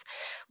kids?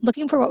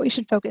 Looking for what we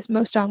should focus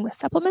most on with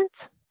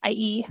supplements,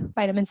 i.e.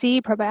 vitamin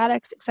C,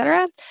 probiotics,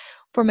 etc.,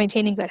 for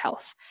maintaining good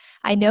health.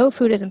 I know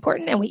food is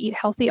important and we eat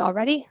healthy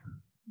already.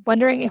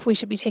 Wondering if we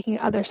should be taking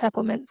other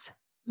supplements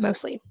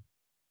mostly.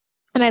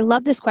 And I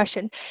love this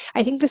question.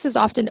 I think this is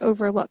often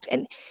overlooked.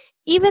 And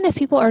even if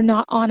people are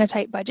not on a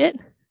tight budget,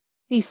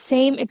 these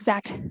same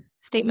exact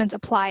statements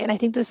apply. And I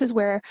think this is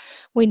where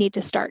we need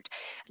to start.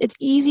 It's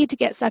easy to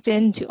get sucked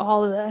into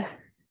all of the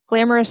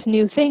glamorous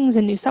new things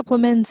and new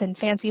supplements and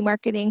fancy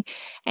marketing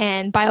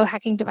and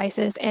biohacking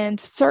devices. And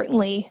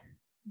certainly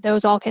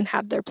those all can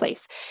have their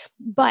place.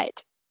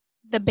 But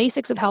the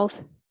basics of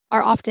health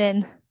are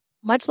often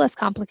much less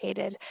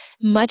complicated,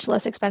 much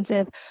less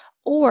expensive,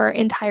 or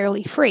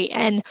entirely free.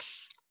 And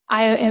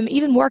I am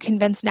even more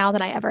convinced now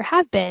than I ever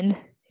have been,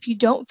 if you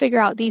don't figure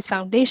out these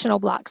foundational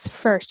blocks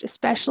first,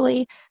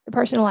 especially the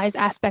personalized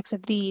aspects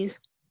of these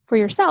for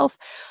yourself,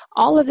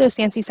 all of those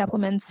fancy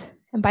supplements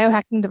and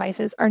biohacking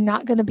devices are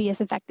not going to be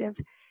as effective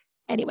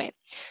anyway.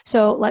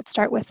 So let's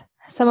start with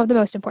some of the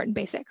most important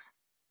basics.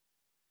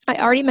 I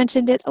already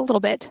mentioned it a little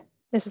bit.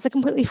 This is a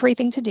completely free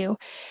thing to do.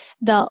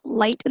 The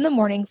light in the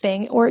morning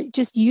thing, or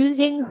just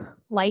using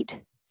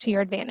light to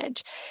your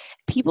advantage.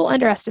 People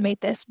underestimate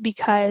this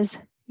because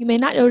you may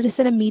not notice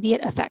an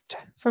immediate effect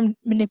from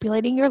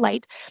manipulating your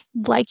light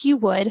like you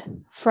would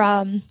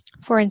from,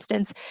 for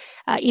instance,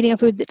 eating a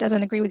food that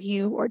doesn't agree with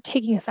you or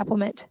taking a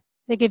supplement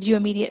that gives you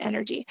immediate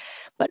energy.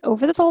 But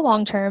over the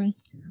long term,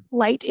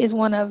 light is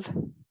one of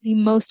the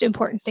most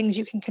important things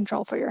you can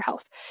control for your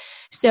health.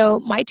 So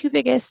my 2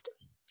 biggest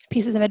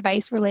pieces of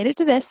advice related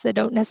to this that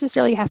don't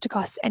necessarily have to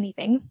cost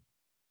anything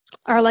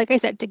are, like I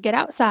said, to get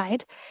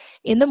outside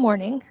in the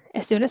morning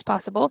as soon as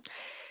possible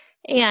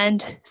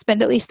and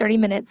spend at least 30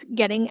 minutes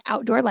getting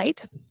outdoor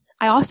light.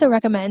 I also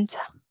recommend,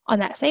 on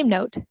that same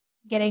note,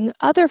 getting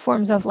other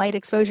forms of light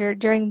exposure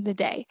during the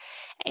day.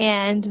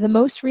 And the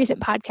most recent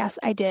podcast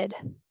I did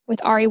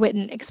with Ari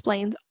Whitten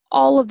explains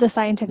all of the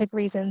scientific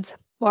reasons,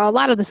 or a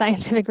lot of the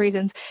scientific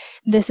reasons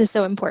this is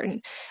so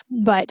important.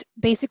 But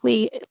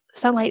basically,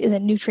 sunlight is a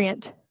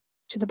nutrient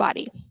to the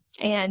body.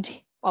 And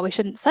while we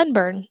shouldn't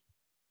sunburn,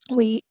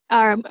 we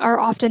are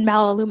often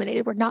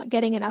malilluminated. We're not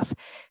getting enough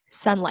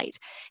sunlight.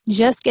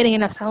 Just getting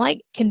enough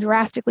sunlight can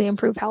drastically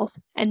improve health,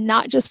 and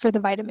not just for the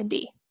vitamin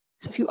D.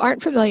 So if you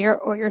aren't familiar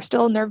or you're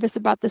still nervous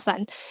about the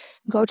sun,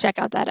 go check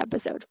out that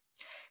episode.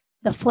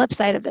 The flip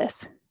side of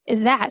this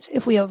is that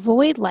if we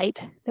avoid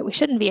light that we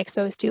shouldn't be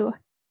exposed to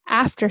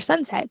after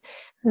sunset,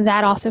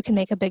 that also can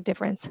make a big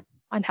difference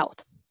on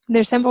health.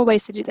 There's several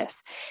ways to do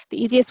this.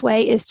 The easiest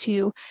way is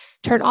to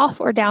turn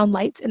off or down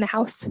lights in the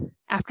house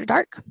after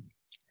dark.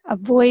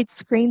 Avoid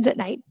screens at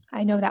night.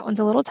 I know that one's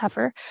a little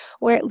tougher.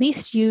 Or at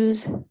least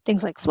use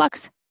things like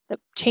flux that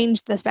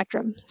change the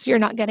spectrum so you're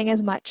not getting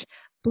as much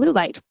blue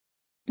light.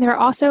 There are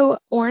also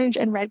orange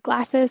and red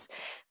glasses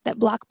that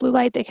block blue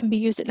light that can be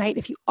used at night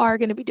if you are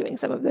going to be doing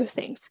some of those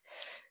things.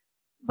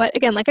 But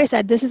again, like I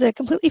said, this is a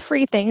completely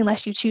free thing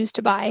unless you choose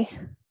to buy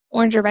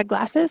orange or red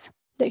glasses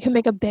that can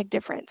make a big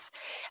difference.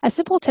 A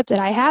simple tip that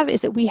I have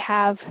is that we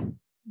have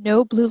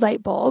no blue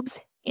light bulbs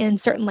in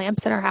certain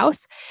lamps in our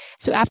house.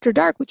 So after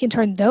dark, we can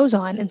turn those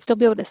on and still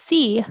be able to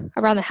see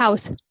around the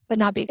house, but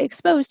not be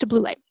exposed to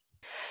blue light.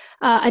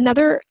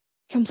 Another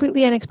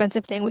completely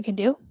inexpensive thing we can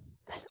do,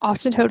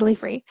 often totally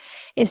free,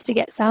 is to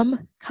get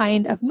some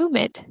kind of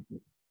movement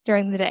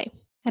during the day.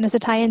 And as a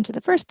tie-in to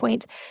the first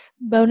point,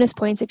 bonus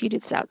points if you do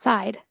this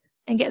outside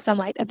and get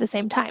sunlight at the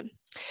same time.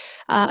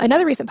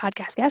 Another recent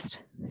podcast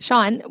guest,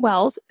 Sean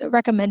Wells,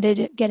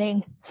 recommended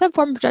getting some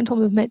form of gentle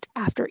movement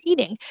after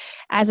eating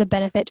as a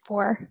benefit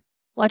for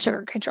blood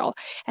sugar control.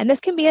 And this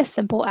can be as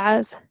simple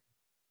as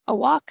a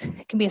walk.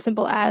 It can be as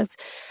simple as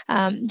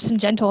some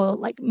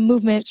gentle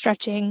movement,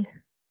 stretching,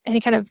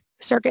 any kind of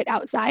circuit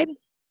outside.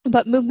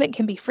 But movement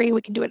can be free.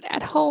 We can do it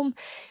at home.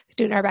 We can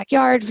do it in our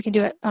backyards. We can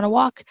do it on a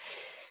walk.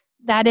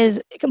 That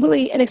is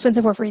completely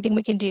inexpensive or free thing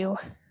we can do.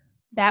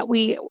 There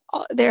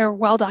are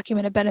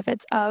well-documented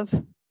benefits of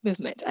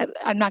movement.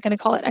 I'm not going to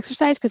call it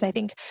exercise because I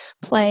think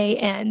play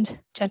and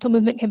gentle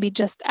movement can be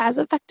just as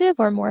effective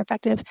or more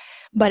effective,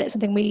 but it's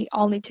something we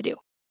all need to do.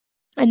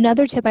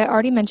 Another tip I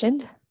already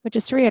mentioned, but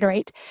just to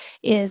reiterate,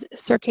 is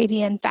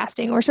circadian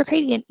fasting or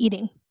circadian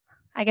eating,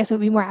 I guess it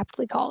would be more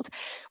aptly called,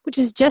 which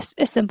is just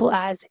as simple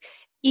as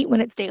eat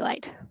when it's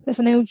daylight. That's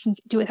something we can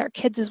do with our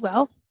kids as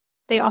well.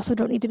 They also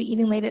don't need to be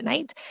eating late at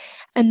night.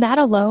 And that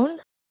alone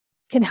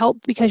can help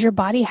because your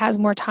body has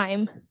more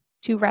time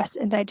to rest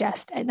and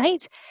digest at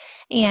night,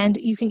 and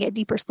you can get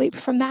deeper sleep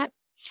from that.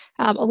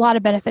 A lot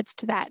of benefits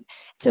to that.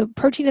 So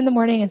protein in the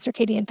morning and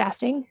circadian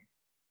fasting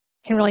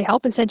can really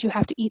help. And since you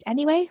have to eat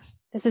anyway,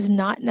 this is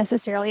not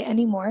necessarily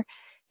any more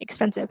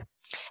expensive.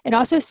 It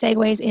also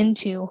segues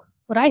into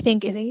what I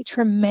think is a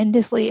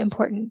tremendously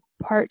important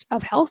part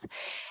of health,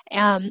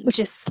 which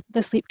is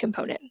the sleep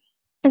component.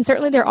 And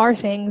certainly there are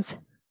things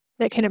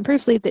that can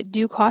improve sleep that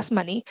do cost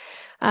money.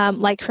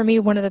 Like for me,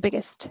 one of the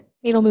biggest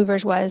needle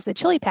movers was the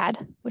chili pad,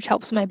 which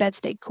helps my bed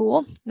stay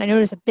cool. And I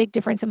noticed a big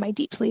difference in my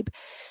deep sleep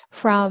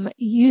from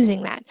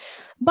using that.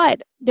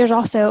 But there's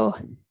also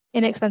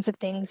inexpensive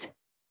things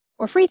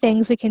or free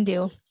things we can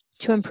do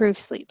to improve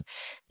sleep.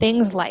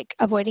 Things like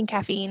avoiding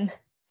caffeine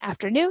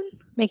after noon,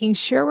 making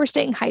sure we're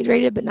staying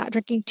hydrated but not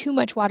drinking too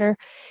much water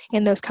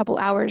in those couple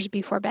hours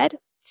before bed,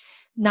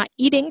 not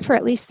eating for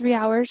at least 3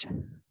 hours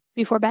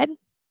before bed.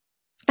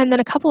 And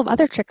then a couple of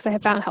other tricks I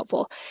have found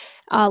helpful.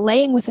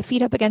 Laying with the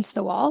feet up against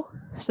the wall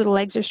so the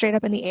legs are straight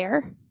up in the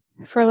air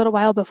for a little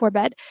while before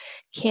bed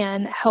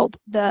can help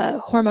the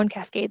hormone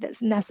cascade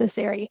that's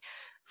necessary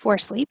for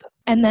sleep.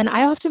 And then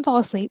I often fall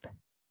asleep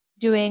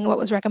doing what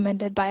was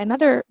recommended by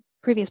another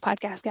previous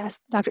podcast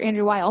guest, Dr.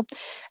 Andrew Weil,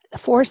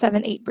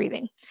 4-7-8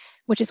 breathing,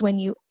 which is when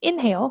you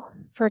inhale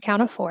for a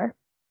count of 4,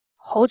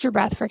 hold your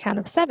breath for a count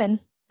of 7,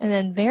 and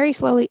then very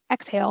slowly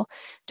exhale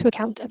to a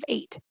count of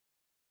 8.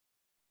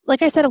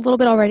 Like I said a little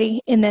bit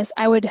already in this,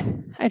 I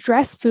would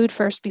address food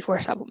first before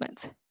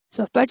supplements.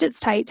 So if budget's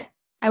tight,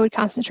 I would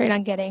concentrate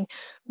on getting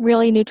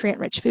really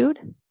nutrient-rich food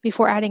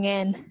before adding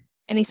in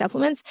any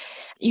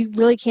supplements. You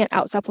really can't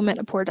out-supplement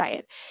a poor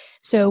diet.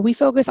 So we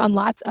focus on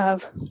lots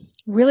of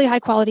really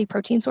high-quality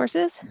protein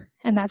sources,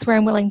 and that's where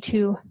I'm willing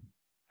to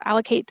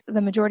allocate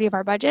the majority of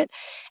our budget,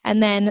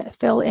 and then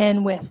fill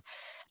in with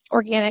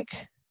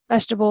organic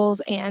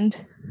vegetables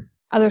and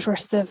other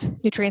sources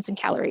of nutrients and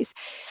calories.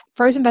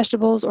 Frozen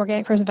vegetables,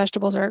 organic frozen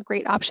vegetables are a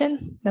great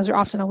option. Those are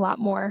often a lot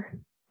more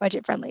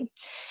budget friendly.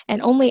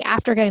 And only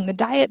after getting the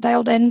diet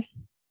dialed in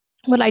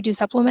would I do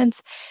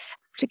supplements.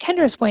 To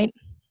Kendra's point,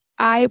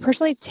 I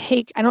personally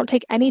I don't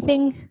take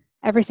anything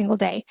every single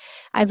day.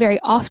 I very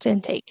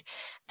often take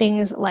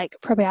things like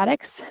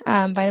probiotics,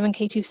 vitamin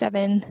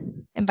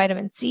K27, and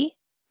vitamin C,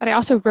 but I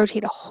also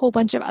rotate a whole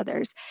bunch of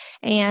others.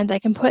 And I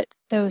can put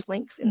those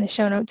links in the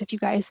show notes if you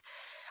guys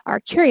are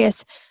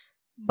curious.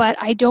 But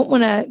I don't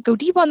want to go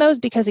deep on those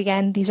because,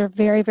 again, these are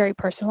very, very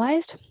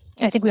personalized.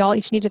 And I think we all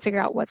each need to figure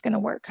out what's going to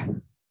work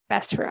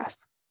best for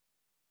us.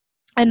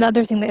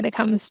 Another thing that it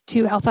comes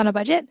to health on a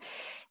budget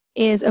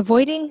is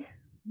avoiding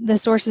the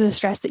sources of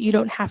stress that you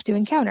don't have to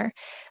encounter.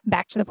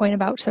 Back to the point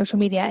about social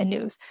media and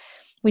news.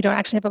 We don't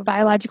actually have a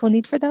biological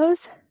need for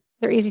those.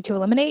 They're easy to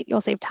eliminate.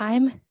 You'll save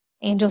time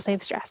and you'll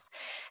save stress.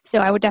 So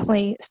I would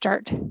definitely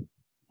start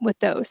with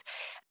those.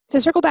 To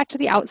circle back to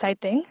the outside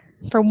thing,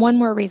 for one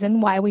more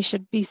reason why we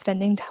should be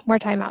spending more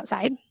time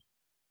outside,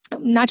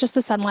 not just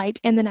the sunlight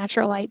and the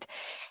natural light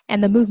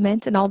and the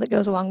movement and all that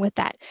goes along with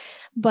that,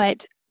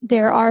 but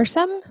there are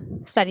some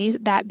studies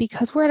that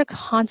because we're at a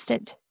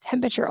constant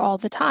temperature all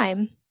the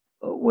time,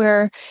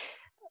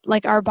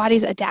 our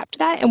bodies adapt to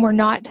that and we're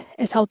not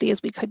as healthy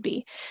as we could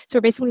be.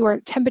 So basically we're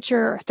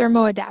temperature or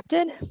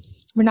thermo-adapted.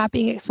 We're not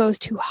being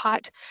exposed to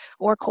hot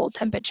or cold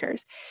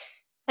temperatures.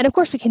 And of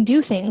course we can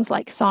do things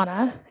like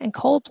sauna and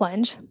cold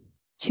plunge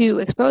to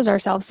expose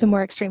ourselves to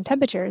more extreme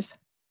temperatures.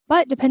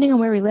 But depending on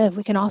where we live,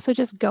 we can also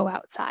just go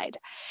outside.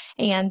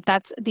 And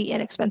that's the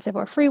inexpensive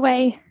or free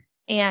way,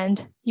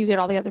 and you get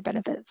all the other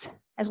benefits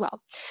as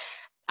well.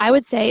 I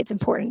would say it's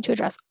important to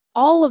address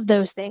all of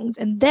those things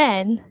and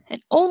then,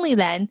 and only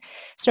then,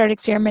 start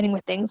experimenting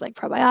with things like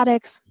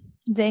probiotics,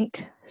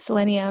 zinc,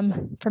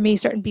 selenium, for me,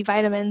 certain B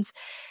vitamins.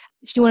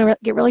 If you want to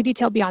get really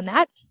detailed beyond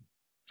that,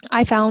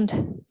 I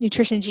found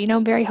Nutrition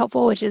Genome very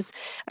helpful, which is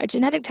a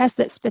genetic test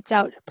that spits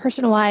out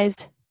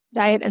personalized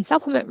diet and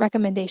supplement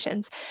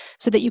recommendations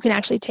so that you can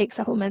actually take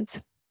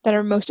supplements that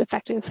are most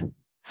effective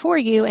for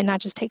you and not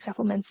just take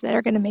supplements that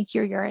are going to make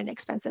your urine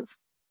expensive.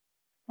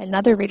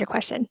 Another reader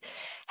question: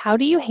 how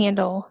do you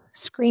handle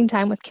screen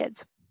time with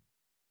kids?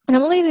 And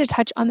I'm only going to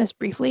touch on this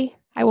briefly.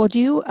 I will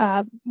do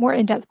a more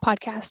in-depth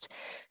podcast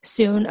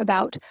soon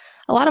about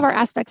a lot of our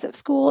aspects of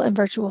school and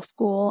virtual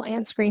school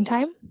and screen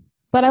time.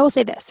 But I will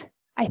say this: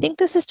 I think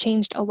this has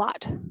changed a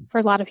lot for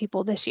a lot of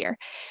people this year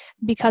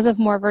because of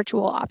more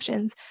virtual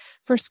options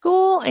for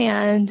school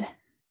and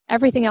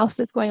everything else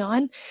that's going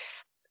on.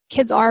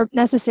 Kids are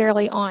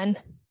necessarily on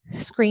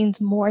screens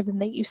more than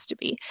they used to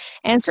be.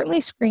 And certainly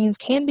screens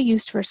can be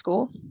used for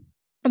school,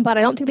 but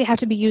I don't think they have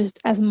to be used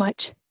as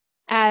much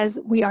as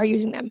we are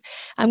using them.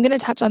 I'm going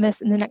to touch on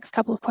this in the next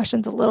couple of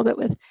questions a little bit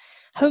with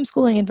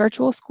homeschooling and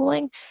virtual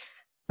schooling.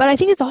 But I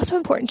think it's also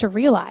important to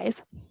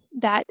realize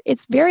that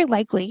it's very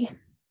likely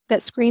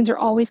that screens are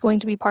always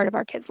going to be part of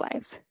our kids'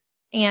 lives.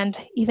 And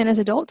even as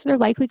adults, they're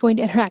likely going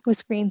to interact with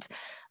screens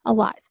a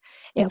lot.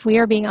 If we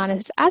are being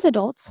honest, as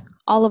adults,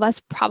 all of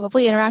us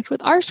probably interact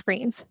with our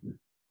screens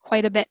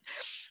quite a bit.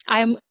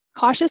 I'm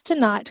cautious to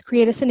not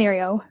create a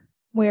scenario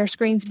where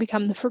screens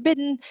become the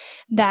forbidden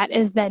that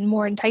is then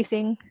more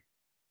enticing,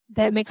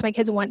 that makes my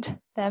kids want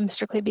them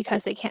strictly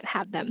because they can't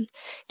have them.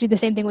 Do the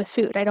same thing with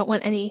food. I don't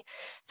want any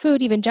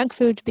food, even junk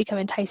food, to become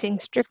enticing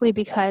strictly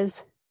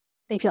because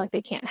they feel like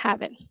they can't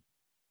have it.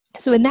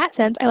 So in that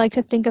sense, I like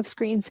to think of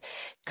screens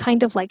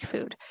kind of like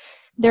food.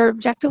 They're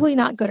objectively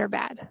not good or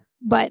bad,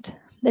 but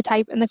the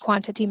type and the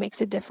quantity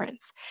makes a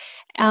difference.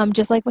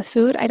 Just like with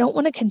food, I don't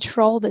want to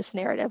control this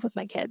narrative with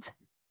my kids,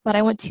 but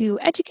I want to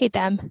educate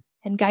them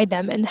and guide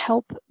them and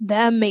help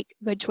them make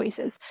good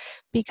choices,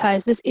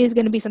 because this is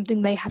going to be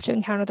something they have to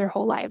encounter their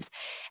whole lives.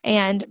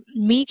 And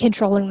me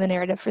controlling the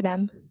narrative for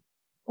them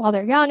while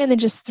they're young and then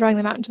just throwing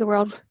them out into the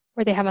world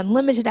where they have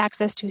unlimited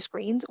access to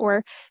screens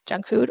or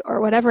junk food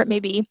or whatever it may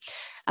be,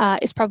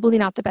 is probably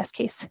not the best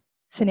case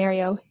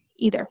scenario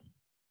either.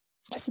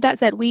 So that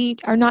said, we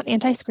are not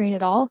anti-screen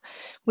at all.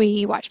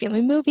 We watch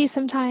family movies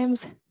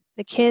sometimes.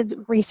 The kids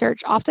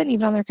research often,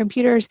 even on their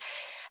computers.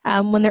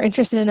 When they're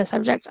interested in a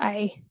subject,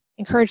 I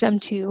encourage them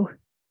to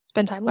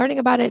spend time learning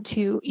about it,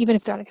 to, even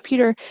if they're on a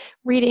computer,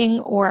 reading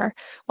or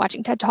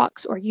watching TED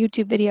Talks or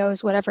YouTube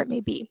videos, whatever it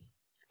may be.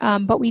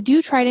 But we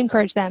do try to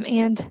encourage them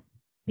and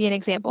be an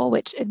example,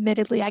 which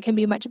admittedly I can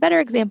be a much better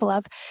example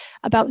of,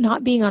 about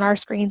not being on our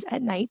screens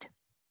at night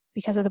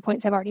because of the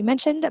points I've already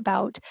mentioned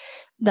about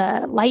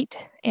the light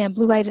and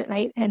blue light at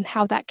night and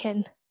how that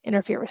can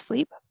interfere with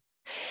sleep.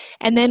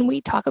 And then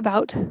we talk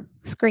about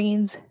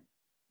screens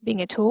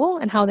being a tool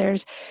and how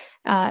there's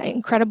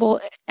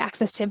incredible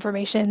access to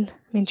information.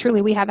 I mean,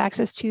 truly, we have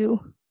access to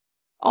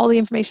all the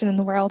information in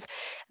the world,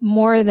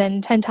 more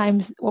than 10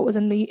 times what was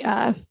in the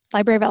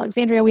Library of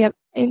Alexandria. We have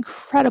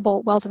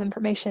incredible wealth of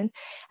information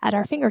at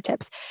our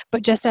fingertips.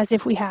 But just as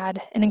if we had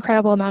an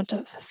incredible amount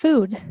of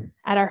food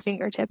at our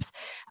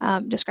fingertips,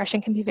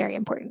 discretion can be very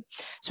important.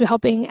 So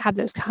helping have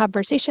those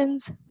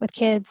conversations with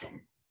kids,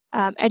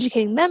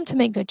 educating them to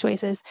make good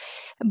choices,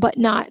 but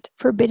not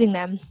forbidding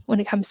them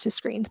when it comes to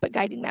screens, but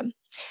guiding them.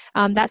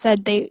 That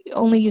said, they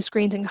only use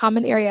screens in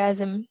common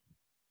areas, and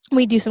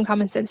we do some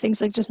common sense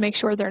things like just make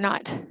sure they're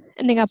not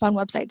ending up on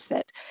websites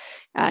that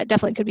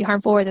definitely could be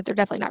harmful or that they're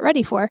definitely not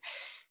ready for.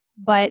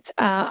 But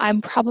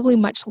I'm probably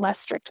much less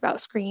strict about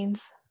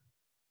screens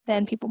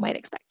than people might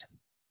expect.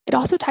 It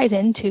also ties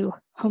into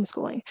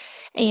homeschooling.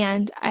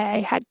 And I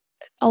had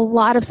a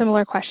lot of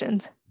similar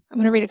questions. I'm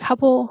going to read a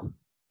couple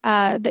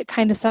that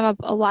kind of sum up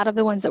a lot of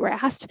the ones that were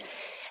asked.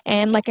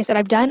 And like I said,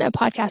 I've done a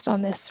podcast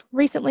on this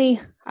recently.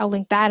 I'll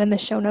link that in the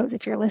show notes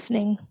if you're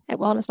listening at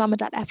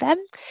wellnessmama.fm.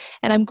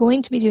 And I'm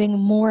going to be doing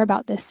more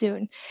about this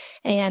soon.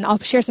 And I'll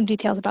share some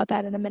details about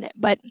that in a minute.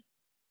 But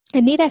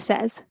Anita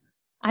says,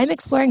 I'm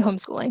exploring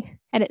homeschooling,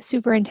 and it's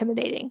super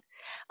intimidating.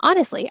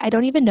 Honestly, I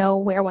don't even know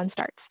where one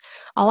starts.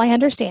 All I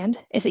understand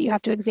is that you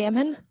have to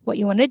examine what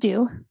you want to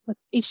do with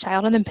each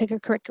child and then pick a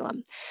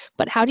curriculum.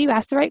 But how do you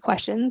ask the right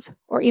questions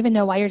or even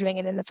know why you're doing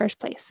it in the first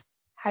place?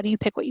 How do you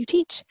pick what you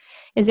teach?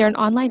 Is there an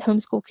online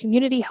homeschool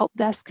community help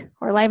desk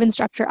or live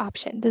instructor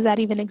option? Does that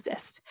even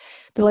exist?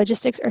 The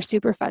logistics are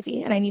super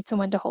fuzzy and I need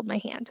someone to hold my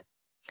hand.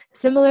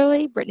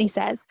 Similarly, Brittany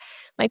says,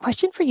 my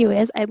question for you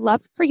is, I'd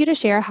love for you to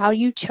share how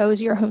you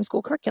chose your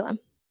homeschool curriculum.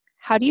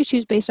 How do you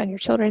choose based on your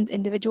children's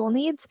individual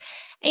needs?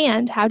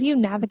 And how do you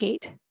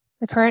navigate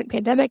the current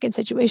pandemic and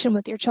situation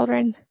with your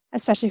children,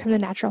 especially from the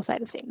natural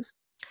side of things?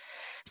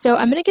 So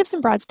I'm going to give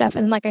some broad stuff.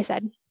 And like I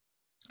said,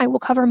 I will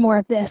cover more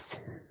of this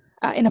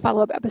in a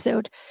follow-up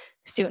episode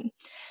soon.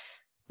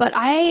 But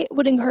I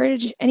would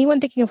encourage anyone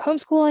thinking of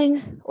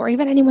homeschooling or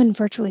even anyone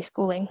virtually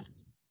schooling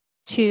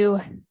to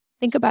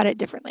think about it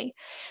differently.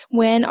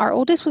 When our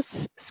oldest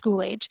was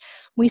school age,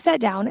 we sat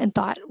down and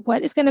thought,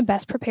 what is going to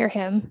best prepare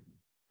him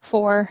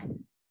for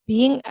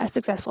being a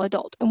successful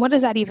adult? And what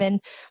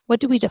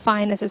do we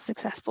define as a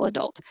successful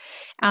adult?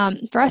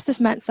 For us, this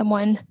meant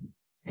someone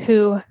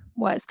who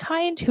was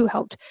kind, who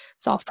helped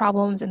solve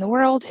problems in the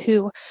world,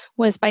 who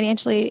was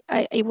financially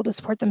able to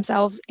support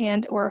themselves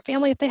and or a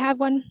family if they had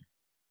one,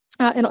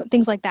 and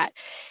things like that.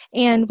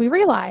 And we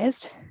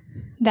realized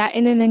that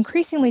in an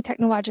increasingly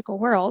technological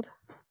world,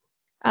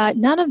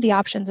 none of the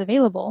options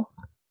available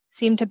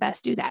seemed to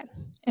best do that.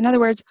 In other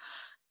words,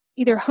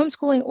 either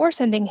homeschooling or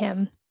sending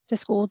him to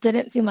school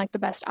didn't seem like the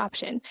best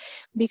option,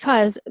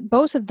 because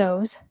both of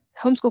those,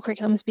 homeschool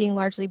curriculums being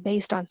largely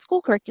based on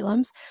school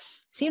curriculums,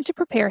 seemed to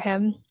prepare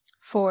him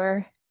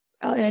for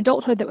an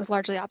adulthood that was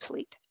largely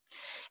obsolete.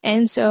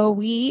 And so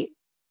we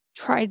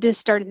tried to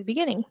start at the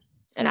beginning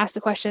and ask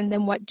the question,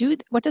 then what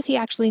does he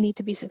actually need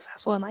to be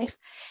successful in life?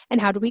 And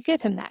how do we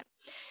give him that?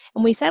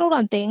 And we settled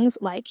on things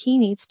like he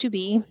needs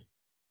to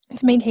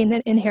maintain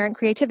that inherent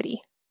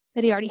creativity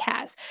that he already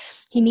has.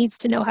 He needs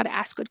to know how to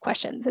ask good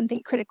questions and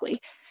think critically.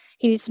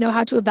 He needs to know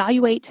how to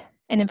evaluate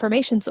an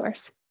information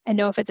source and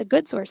know if it's a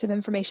good source of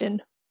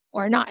information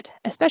or not,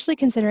 especially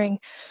considering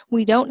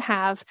we don't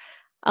have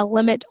a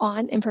limit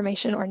on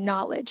information or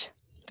knowledge.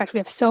 In fact, we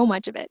have so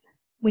much of it.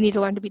 We need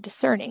to learn to be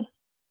discerning.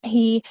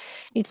 He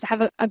needs to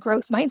have a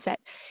growth mindset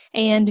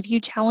and view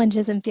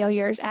challenges and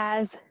failures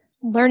as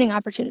learning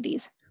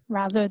opportunities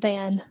rather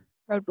than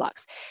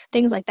roadblocks,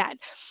 things like that.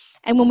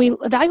 And when we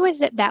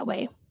evaluated it that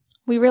way,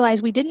 we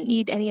realized we didn't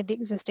need any of the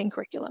existing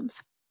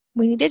curriculums.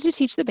 We needed to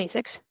teach the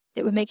basics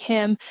that would make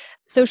him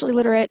socially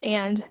literate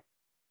and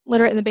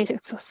literate in the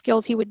basic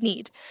skills he would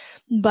need.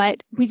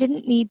 But we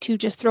didn't need to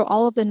just throw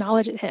all of the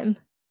knowledge at him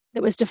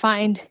that was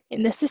defined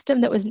in the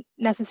system that was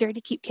necessary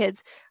to keep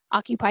kids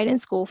occupied in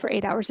school for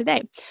 8 hours a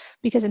day.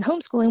 Because in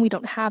homeschooling, we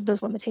don't have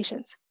those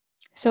limitations.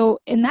 So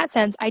in that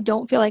sense, I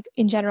don't feel like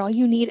in general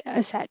you need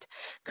a set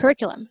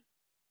curriculum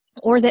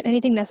or that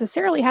anything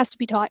necessarily has to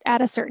be taught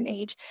at a certain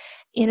age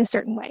in a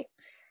certain way.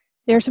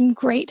 There are some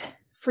great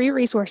free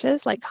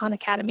resources like Khan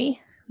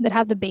Academy that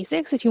have the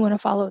basics if you want to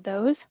follow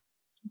those.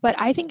 But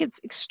I think it's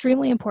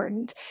extremely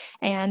important,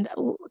 and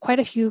quite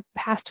a few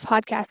past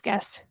podcast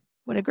guests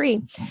would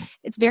agree,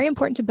 it's very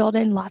important to build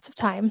in lots of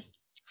time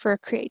for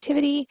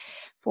creativity,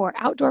 for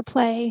outdoor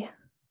play,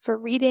 for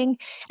reading,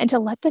 and to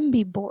let them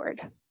be bored.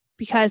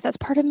 Because that's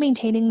part of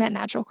maintaining that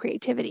natural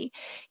creativity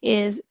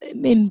is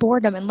in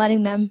boredom and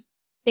letting them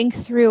think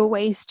through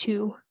ways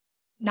to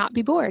not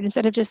be bored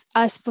instead of just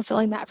us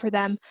fulfilling that for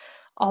them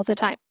all the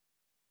time.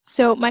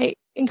 So my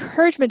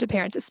encouragement to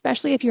parents,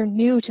 especially if you're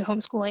new to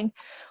homeschooling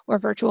or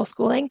virtual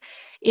schooling,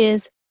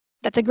 is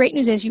that the great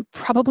news is you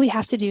probably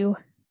have to do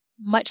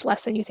much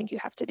less than you think you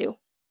have to do.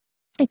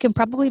 It can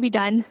probably be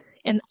done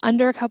in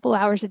under a couple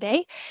hours a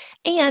day,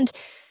 and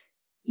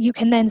you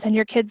can then send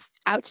your kids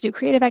out to do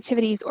creative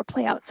activities or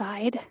play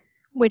outside,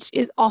 which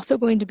is also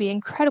going to be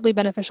incredibly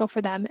beneficial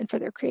for them and for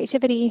their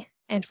creativity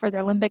and for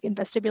their limbic and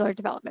vestibular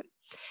development.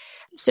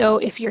 So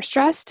if you're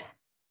stressed,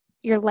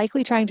 you're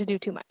likely trying to do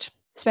too much,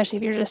 especially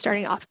if you're just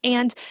starting off.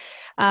 And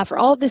for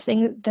all of this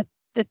thing,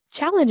 the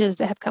challenges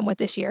that have come with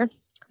this year,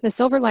 the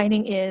silver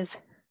lining is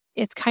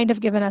it's kind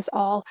of given us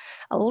all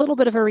a little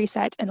bit of a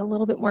reset and a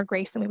little bit more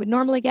grace than we would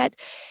normally get.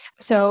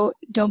 So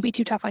don't be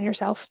too tough on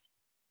yourself.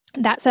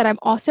 That said, I'm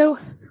also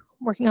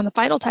working on the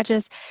final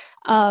touches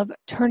of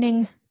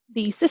turning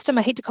the system,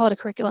 I hate to call it a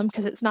curriculum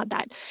because it's not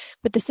that,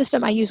 but the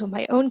system I use with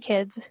my own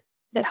kids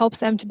that helps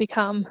them to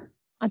become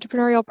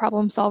entrepreneurial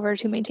problem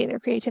solvers who maintain their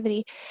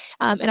creativity.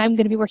 And I'm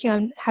going to be working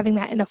on having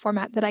that in a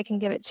format that I can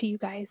give it to you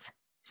guys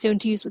soon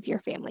to use with your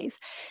families.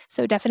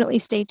 So definitely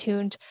stay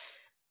tuned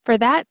for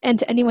that. And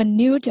to anyone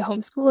new to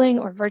homeschooling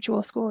or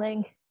virtual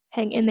schooling,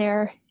 hang in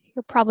there.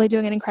 You're probably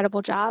doing an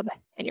incredible job,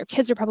 and your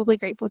kids are probably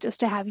grateful just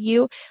to have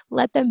you.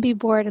 Let them be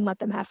bored and let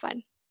them have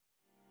fun.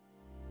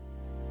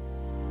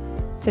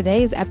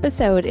 Today's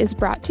episode is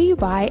brought to you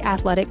by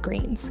Athletic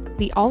Greens,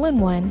 the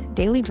all-in-one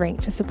daily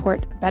drink to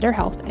support better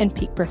health and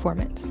peak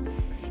performance.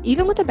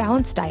 Even with a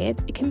balanced diet,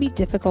 it can be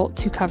difficult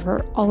to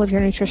cover all of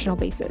your nutritional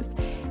bases,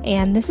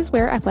 and this is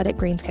where Athletic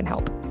Greens can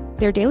help.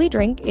 Their daily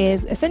drink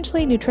is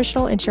essentially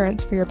nutritional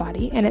insurance for your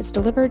body, and it's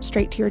delivered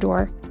straight to your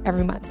door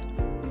every month.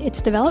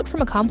 It's developed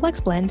from a complex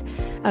blend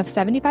of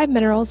 75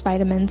 minerals,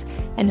 vitamins,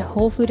 and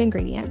whole food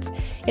ingredients.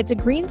 It's a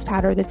greens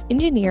powder that's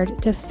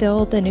engineered to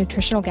fill the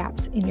nutritional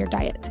gaps in your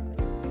diet.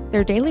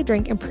 Their daily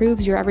drink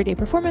improves your everyday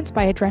performance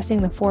by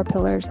addressing the 4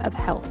 pillars of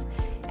health: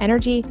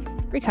 energy,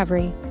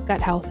 recovery,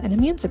 gut health, and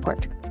immune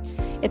support.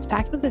 It's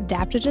packed with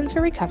adaptogens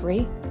for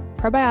recovery,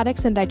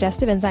 probiotics and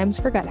digestive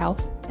enzymes for gut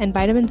health, and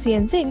vitamin C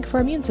and zinc for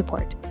immune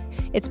support.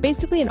 It's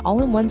basically an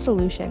all-in-one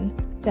solution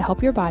to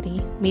help your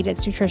body meet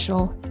its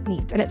nutritional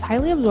needs. And it's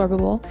highly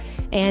absorbable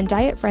and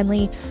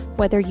diet-friendly,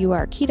 whether you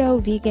are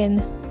keto, vegan,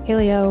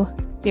 paleo,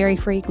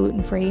 dairy-free,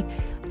 gluten-free,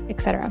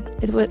 etc.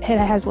 It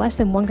has less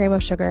than 1 gram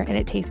of sugar, and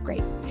it tastes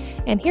great.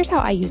 And here's how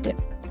I used it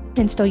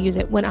and still use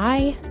it. When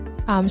I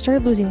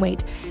started losing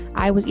weight,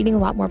 I was eating a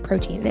lot more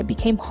protein, and it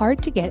became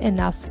hard to get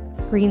enough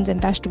greens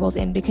and vegetables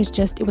in because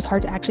it was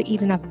hard to actually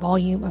eat enough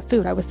volume of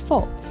food. I was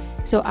full.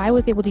 So I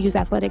was able to use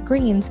Athletic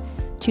Greens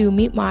to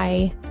meet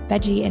my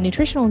veggie and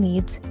nutritional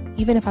needs,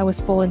 even if I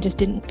was full and just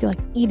didn't feel like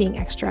eating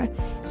extra.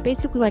 It's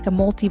basically like a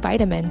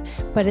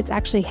multivitamin, but it's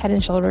actually head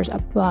and shoulders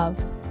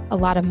above a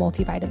lot of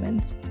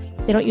multivitamins.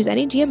 They don't use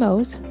any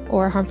GMOs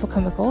or harmful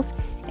chemicals,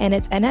 and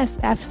it's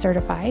NSF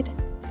certified.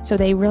 So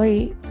they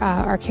really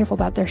are careful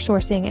about their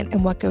sourcing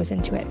and what goes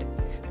into it.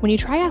 When you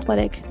try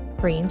Athletic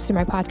Greens through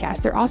my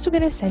podcast, they're also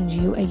going to send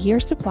you a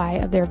year's supply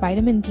of their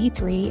vitamin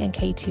D3 and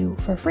K2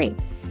 for free.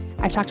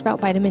 I've talked about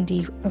vitamin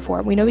D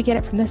before. We know we get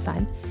it from the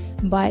sun,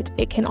 but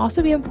it can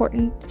also be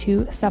important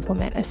to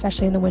supplement,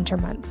 especially in the winter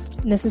months.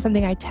 And this is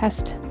something I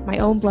test my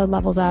own blood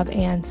levels of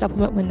and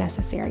supplement when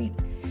necessary.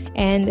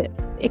 And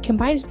it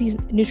combines these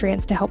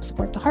nutrients to help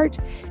support the heart,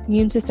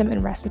 immune system,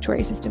 and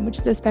respiratory system, which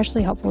is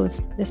especially helpful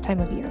this time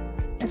of year.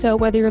 So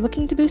whether you're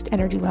looking to boost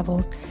energy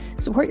levels,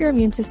 support your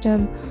immune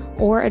system,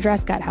 or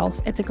address gut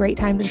health, it's a great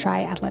time to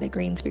try Athletic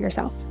Greens for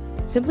yourself.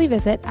 Simply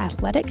visit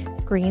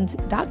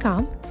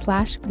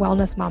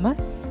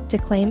athleticgreens.com/wellnessmama to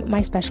claim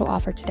my special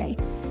offer today.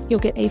 You'll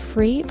get a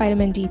free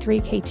vitamin D3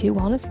 K2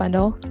 wellness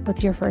bundle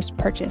with your first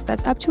purchase.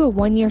 That's up to a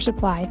 1-year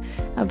supply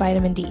of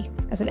vitamin D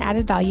as an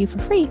added value for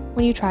free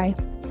when you try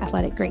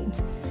Athletic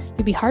Greens.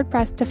 You'd be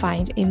hard-pressed to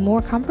find a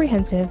more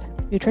comprehensive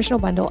nutritional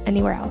bundle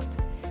anywhere else.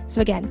 So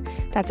again,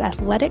 that's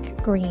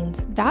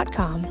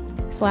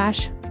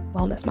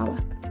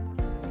athleticgreens.com/wellnessmama.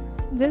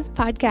 This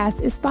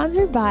podcast is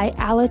sponsored by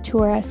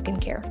Alitura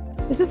Skincare.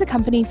 This is a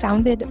company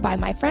founded by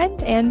my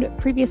friend and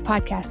previous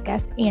podcast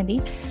guest,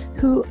 Andy,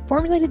 who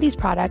formulated these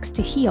products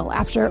to heal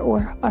after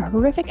a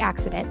horrific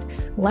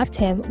accident left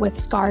him with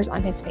scars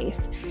on his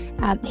face.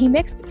 He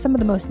mixed some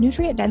of the most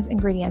nutrient-dense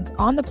ingredients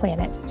on the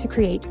planet to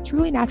create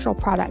truly natural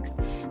products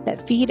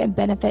that feed and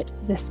benefit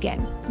the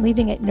skin,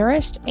 leaving it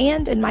nourished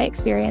and, in my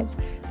experience,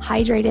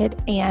 hydrated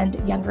and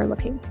younger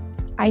looking.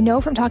 I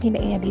know from talking to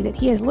Andy that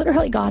he has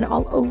literally gone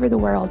all over the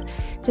world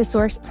to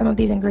source some of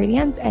these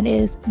ingredients and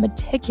is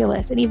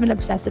meticulous and even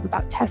obsessive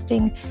about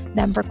testing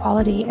them for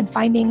quality and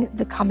finding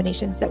the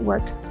combinations that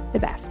work the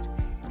best.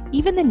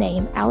 Even the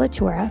name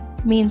Alitura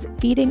means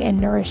feeding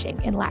and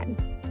nourishing in Latin,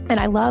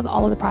 and I love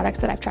all of the products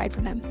that I've tried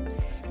from them.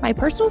 My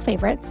personal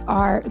favorites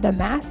are the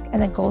mask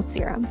and the gold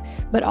serum,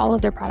 but all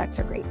of their products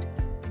are great.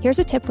 Here's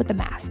a tip with the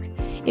mask.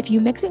 If you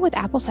mix it with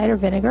apple cider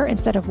vinegar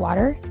instead of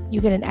water, you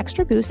get an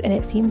extra boost and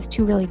it seems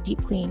to really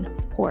deep clean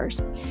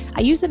pores.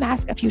 I use the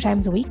mask a few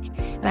times a week,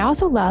 and I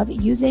also love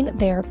using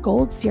their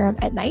gold serum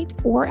at night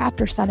or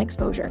after sun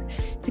exposure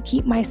to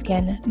keep my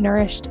skin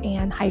nourished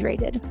and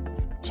hydrated.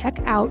 Check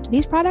out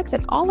these products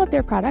and all of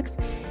their products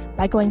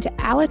by going to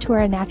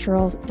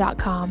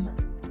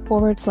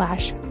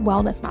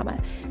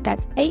alituranaturals.com/wellnessmama.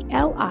 That's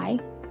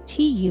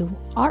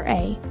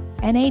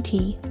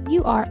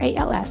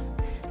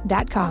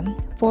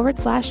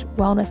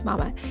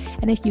ALITURANATURALS.com/wellnessmama.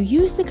 And if you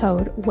use the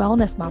code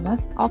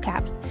wellnessmama, all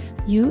caps,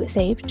 you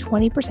save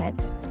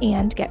 20%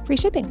 and get free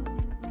shipping.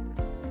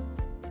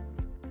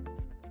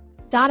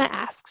 Donna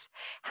asks,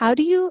 how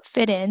do you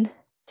fit in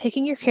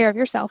taking care of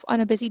yourself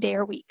on a busy day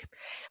or week?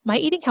 My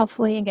eating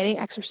healthfully and getting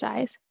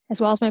exercise,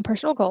 as well as my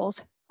personal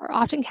goals, are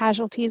often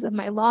casualties of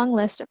my long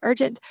list of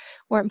urgent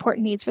or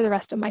important needs for the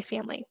rest of my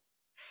family.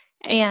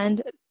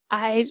 And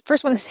I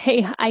first want to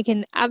say I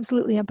can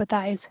absolutely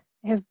empathize.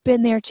 I have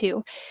been there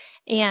too,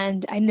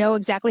 and I know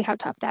exactly how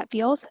tough that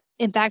feels.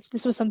 In fact,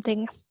 this was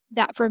something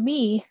that for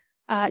me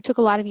took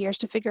a lot of years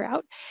to figure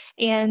out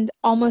and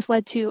almost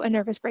led to a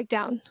nervous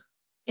breakdown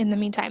in the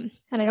meantime.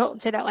 And I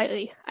don't say that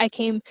lightly. I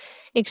came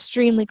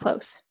extremely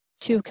close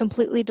to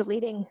completely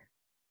deleting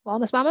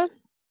Wellness Mama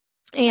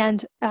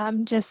and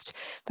just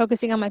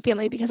focusing on my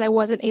family because I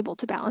wasn't able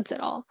to balance it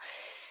all.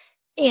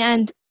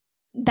 And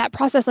that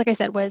process, like I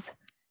said, was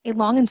a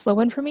long and slow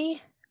one for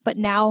me, but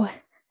now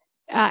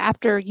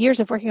after years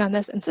of working on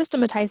this and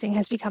systematizing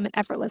has become an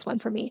effortless one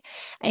for me.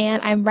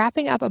 And I'm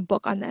wrapping up a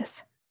book on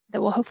this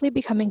that will hopefully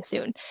be coming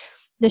soon.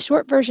 The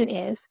short version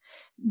is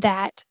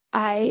that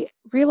I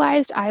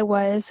realized I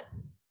was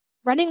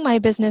running my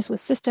business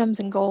with systems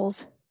and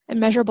goals and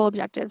measurable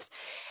objectives,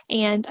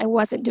 and I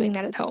wasn't doing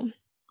that at home,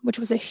 which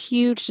was a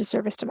huge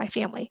disservice to my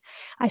family.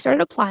 I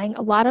started applying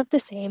a lot of the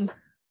same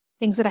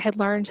things that I had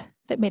learned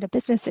that made a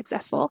business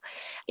successful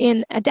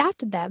and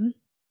adapted them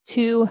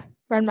to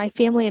run my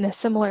family in a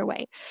similar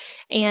way.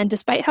 And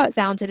despite how it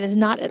sounds, it is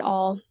not at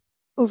all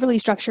overly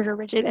structured or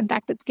rigid. In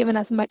fact, it's given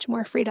us much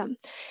more freedom.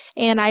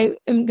 And I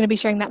am going to be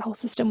sharing that whole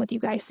system with you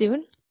guys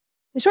soon.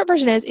 The short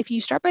version is, if you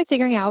start by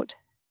figuring out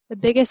the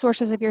biggest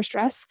sources of your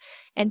stress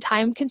and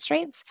time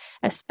constraints,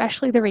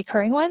 especially the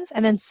recurring ones,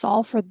 and then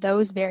solve for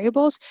those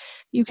variables,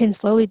 you can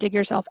slowly dig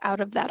yourself out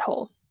of that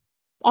hole.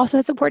 Also,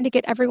 it's important to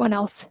get everyone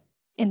else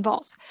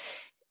involved.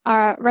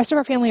 The rest of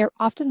our family are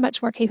often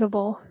much more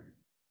capable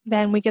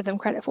than we give them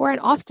credit for. And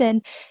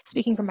often,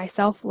 speaking for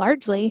myself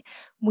largely,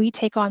 we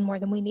take on more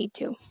than we need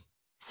to.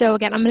 So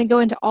again, I'm going to go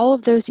into all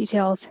of those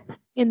details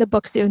in the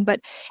book soon, but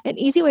an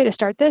easy way to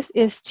start this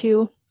is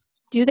to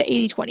do the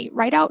 80-20.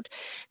 Write out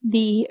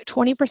the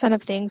 20%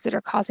 of things that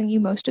are causing you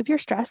most of your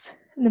stress,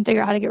 and then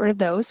figure out how to get rid of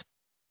those.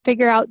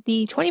 Figure out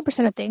the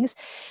 20% of things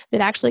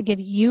that actually give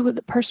you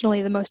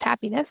personally the most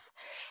happiness,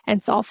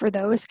 and solve for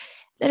those.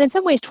 And in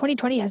some ways,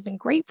 2020 has been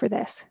great for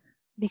this,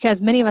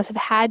 because many of us have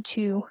had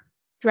to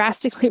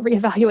drastically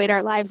reevaluate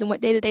our lives and what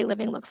day-to-day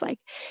living looks like.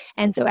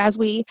 And so as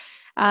we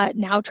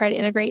now try to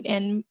integrate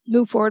and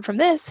move forward from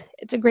this,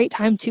 it's a great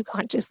time to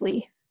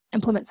consciously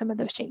implement some of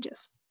those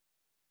changes.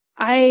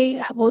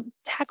 I will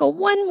tackle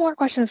one more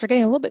question as we're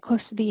getting a little bit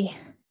close to the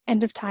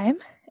end of time,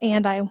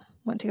 and I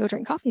want to go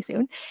drink coffee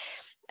soon.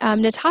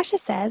 Natasha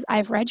says,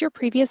 I've read your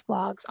previous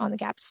blogs on the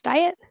GAPS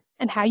diet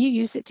and how you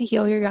used it to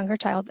heal your younger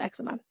child's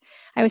eczema.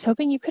 I was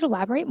hoping you could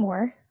elaborate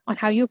more on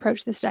how you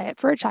approach this diet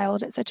for a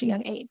child at such a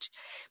young age.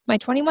 My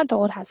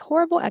 20-month-old has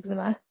horrible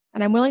eczema,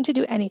 and I'm willing to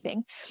do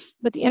anything,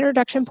 but the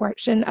introduction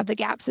portion of the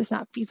GAPS is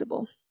not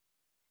feasible.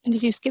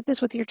 Did you skip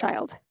this with your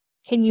child?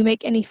 Can you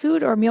make any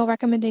food or meal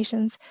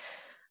recommendations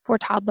for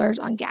toddlers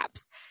on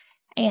GAPS?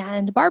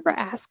 And Barbara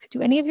asks,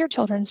 do any of your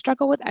children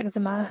struggle with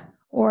eczema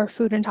or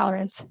food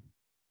intolerance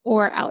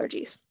or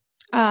allergies?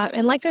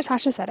 And like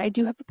Natasha said, I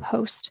do have a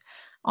post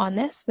on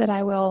this that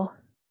I will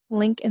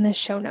link in the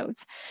show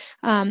notes.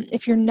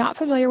 If you're not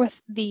familiar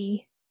with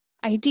the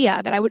idea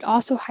of it, I would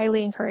also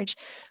highly encourage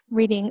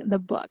reading the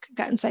book,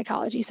 Gut and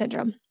Psychology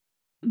Syndrome.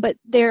 But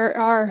there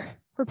are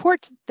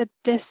reports that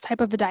this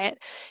type of a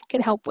diet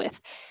can help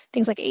with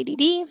things like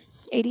ADD,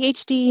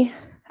 ADHD,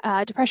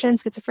 depression,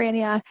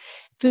 schizophrenia,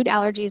 food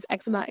allergies,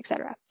 eczema,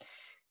 etc.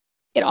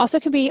 It also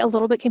can be a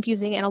little bit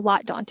confusing and a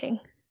lot daunting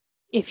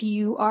if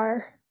you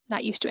are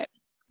not used to it.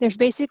 There's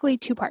basically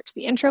two parts,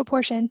 the intro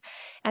portion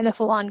and the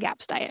full-on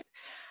GAPS diet.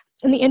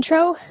 In the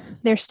intro,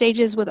 there's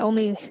stages with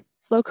only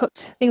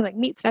slow-cooked things like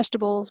meats,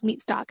 vegetables,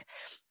 meat stock,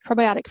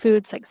 probiotic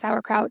foods like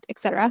sauerkraut,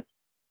 etc.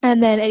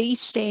 And then at each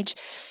stage,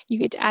 you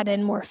get to add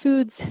in more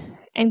foods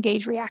and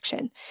gauge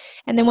reaction.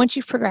 And then once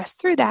you've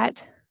progressed through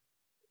that,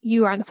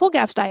 you are on the full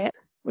GAPS diet,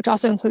 which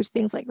also includes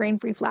things like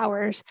grain-free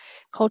flours,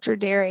 cultured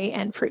dairy,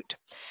 and fruit.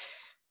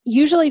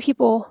 Usually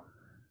people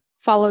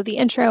follow the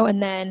intro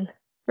and then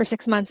for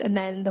 6 months and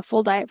then the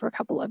full diet for a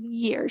couple of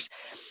years.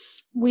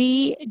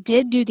 We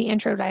did do the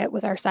intro diet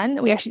with our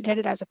son. We actually did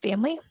it as a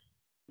family.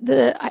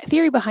 The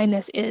theory behind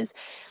this is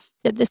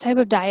that this type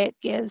of diet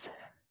gives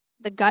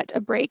the gut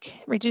a break,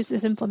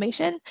 reduces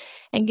inflammation,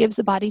 and gives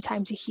the body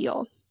time to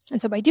heal.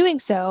 And so by doing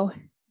so,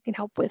 it can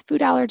help with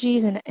food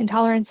allergies and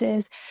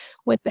intolerances,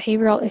 with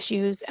behavioral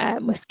issues,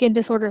 with skin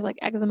disorders like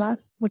eczema,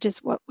 which is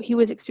what he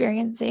was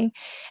experiencing,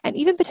 and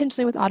even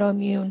potentially with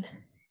autoimmune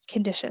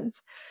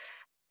conditions.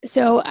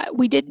 So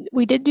we did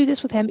do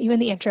this with him, even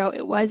the intro.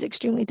 It was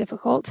extremely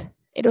difficult.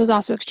 It was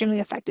also extremely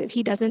effective.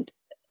 He doesn't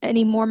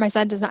anymore. My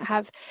son does not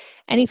have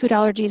any food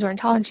allergies or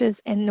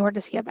intolerances, and nor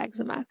does he have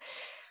eczema.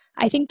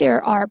 I think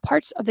there are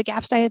parts of the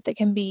GAPS diet that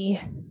can be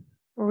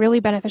really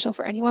beneficial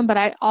for anyone, but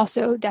I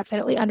also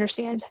definitely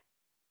understand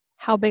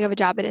how big of a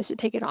job it is to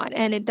take it on,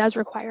 and it does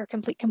require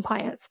complete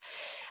compliance.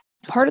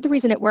 Part of the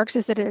reason it works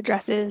is that it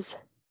addresses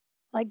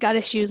like gut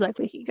issues like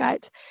leaky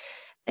gut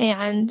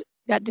and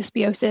gut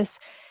dysbiosis.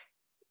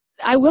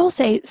 I will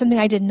say something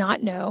I did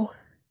not know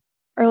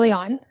early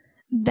on,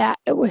 that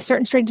with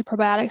certain strains of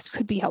probiotics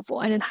could be helpful.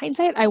 And in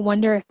hindsight, I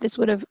wonder if this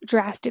would have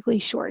drastically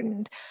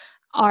shortened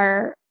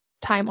our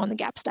time on the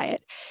GAPS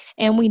diet.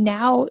 And we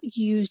now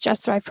use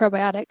Just Thrive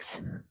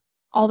probiotics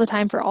all the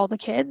time for all the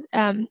kids.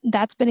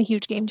 That's been a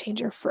huge game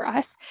changer for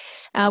us.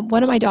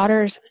 One of my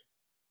daughters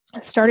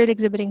started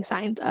exhibiting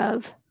signs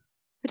of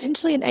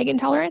potentially an egg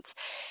intolerance,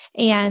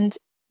 and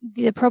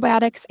the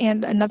probiotics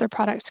and another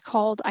product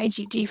called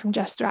IgG from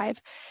Just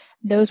Thrive,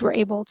 those were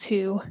able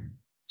to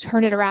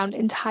turn it around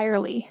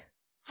entirely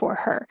for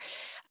her.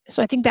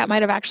 So I think that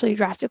might have actually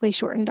drastically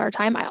shortened our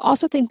time. I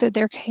also think that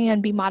there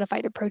can be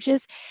modified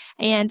approaches,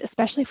 and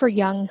especially for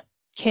young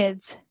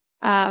kids,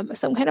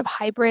 some kind of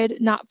hybrid,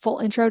 not full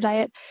intro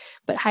diet,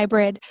 but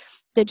hybrid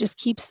that just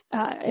keeps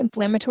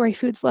inflammatory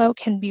foods low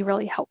can be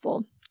really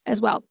helpful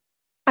as well.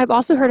 I've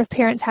also heard of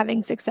parents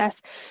having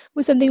success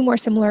with something more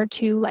similar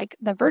to like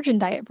the virgin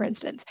diet, for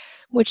instance,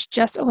 which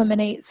just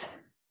eliminates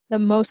the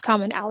most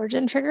common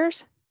allergen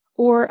triggers,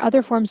 or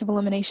other forms of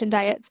elimination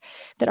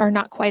diets that are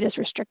not quite as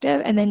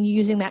restrictive, and then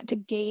using that to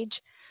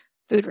gauge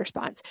food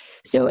response.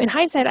 So in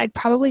hindsight, I'd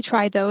probably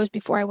try those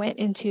before I went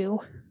into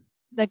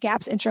the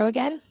GAPS intro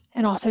again,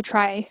 and also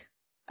try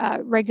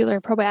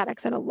regular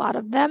probiotics and a lot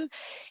of them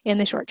in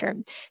the short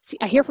term. See,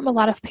 I hear from a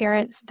lot of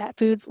parents that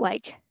foods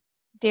like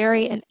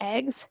dairy and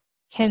eggs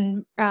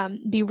can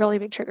be really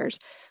big triggers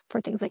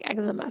for things like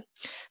eczema.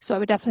 So I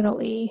would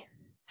definitely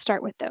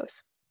start with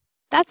those.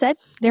 That said,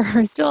 there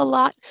are still a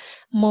lot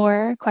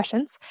more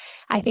questions.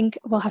 I think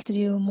we'll have to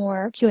do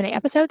more Q&A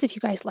episodes. If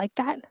you guys like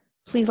that,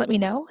 please let me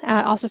know.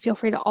 Also, feel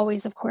free to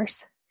always, of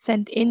course,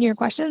 send in your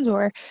questions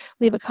or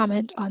leave a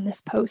comment on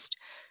this post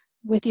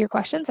with your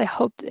questions. I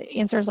hope the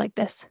answers like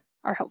this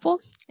are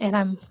helpful, and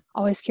I'm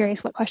always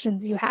curious what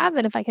questions you have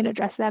and if I can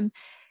address them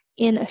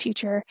in a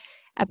future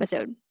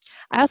episode.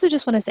 I also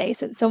just want to say,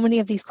 since so many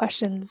of these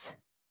questions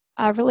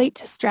relate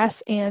to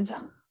stress and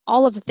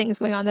all of the things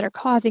going on that are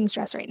causing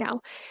stress right now,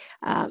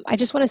 I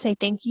just want to say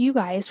thank you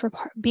guys for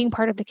being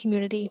part of the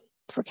community,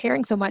 for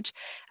caring so much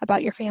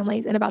about your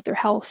families and about their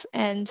health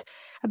and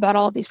about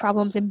all of these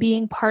problems and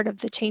being part of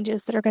the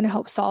changes that are going to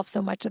help solve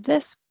so much of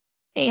this.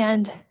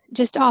 And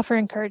just to offer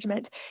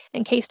encouragement,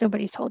 in case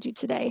nobody's told you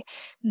today,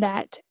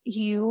 that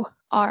you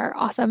are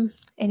awesome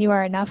and you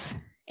are enough.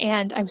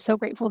 And I'm so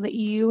grateful that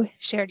you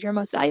shared your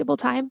most valuable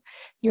time,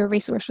 your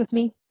resource with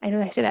me. I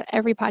know I say that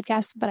every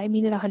podcast, but I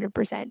mean it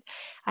 100%.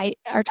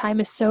 Our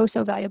time is so,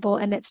 so valuable,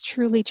 and it's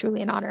truly,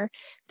 truly an honor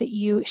that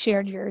you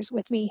shared yours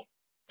with me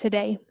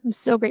today. I'm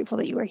so grateful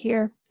that you are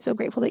here, so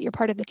grateful that you're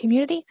part of the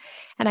community,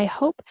 and I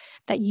hope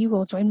that you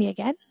will join me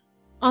again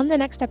on the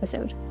next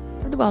episode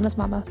of the Wellness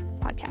Mama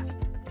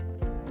podcast.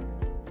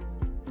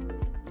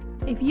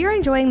 If you're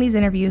enjoying these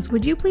interviews,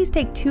 would you please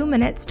take 2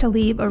 minutes to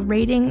leave a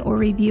rating or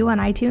review on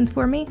iTunes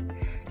for me?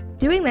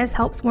 Doing this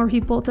helps more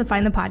people to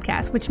find the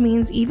podcast, which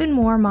means even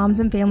more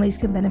moms and families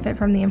can benefit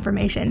from the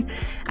information.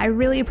 I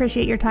really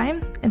appreciate your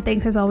time, and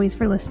thanks as always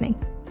for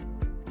listening.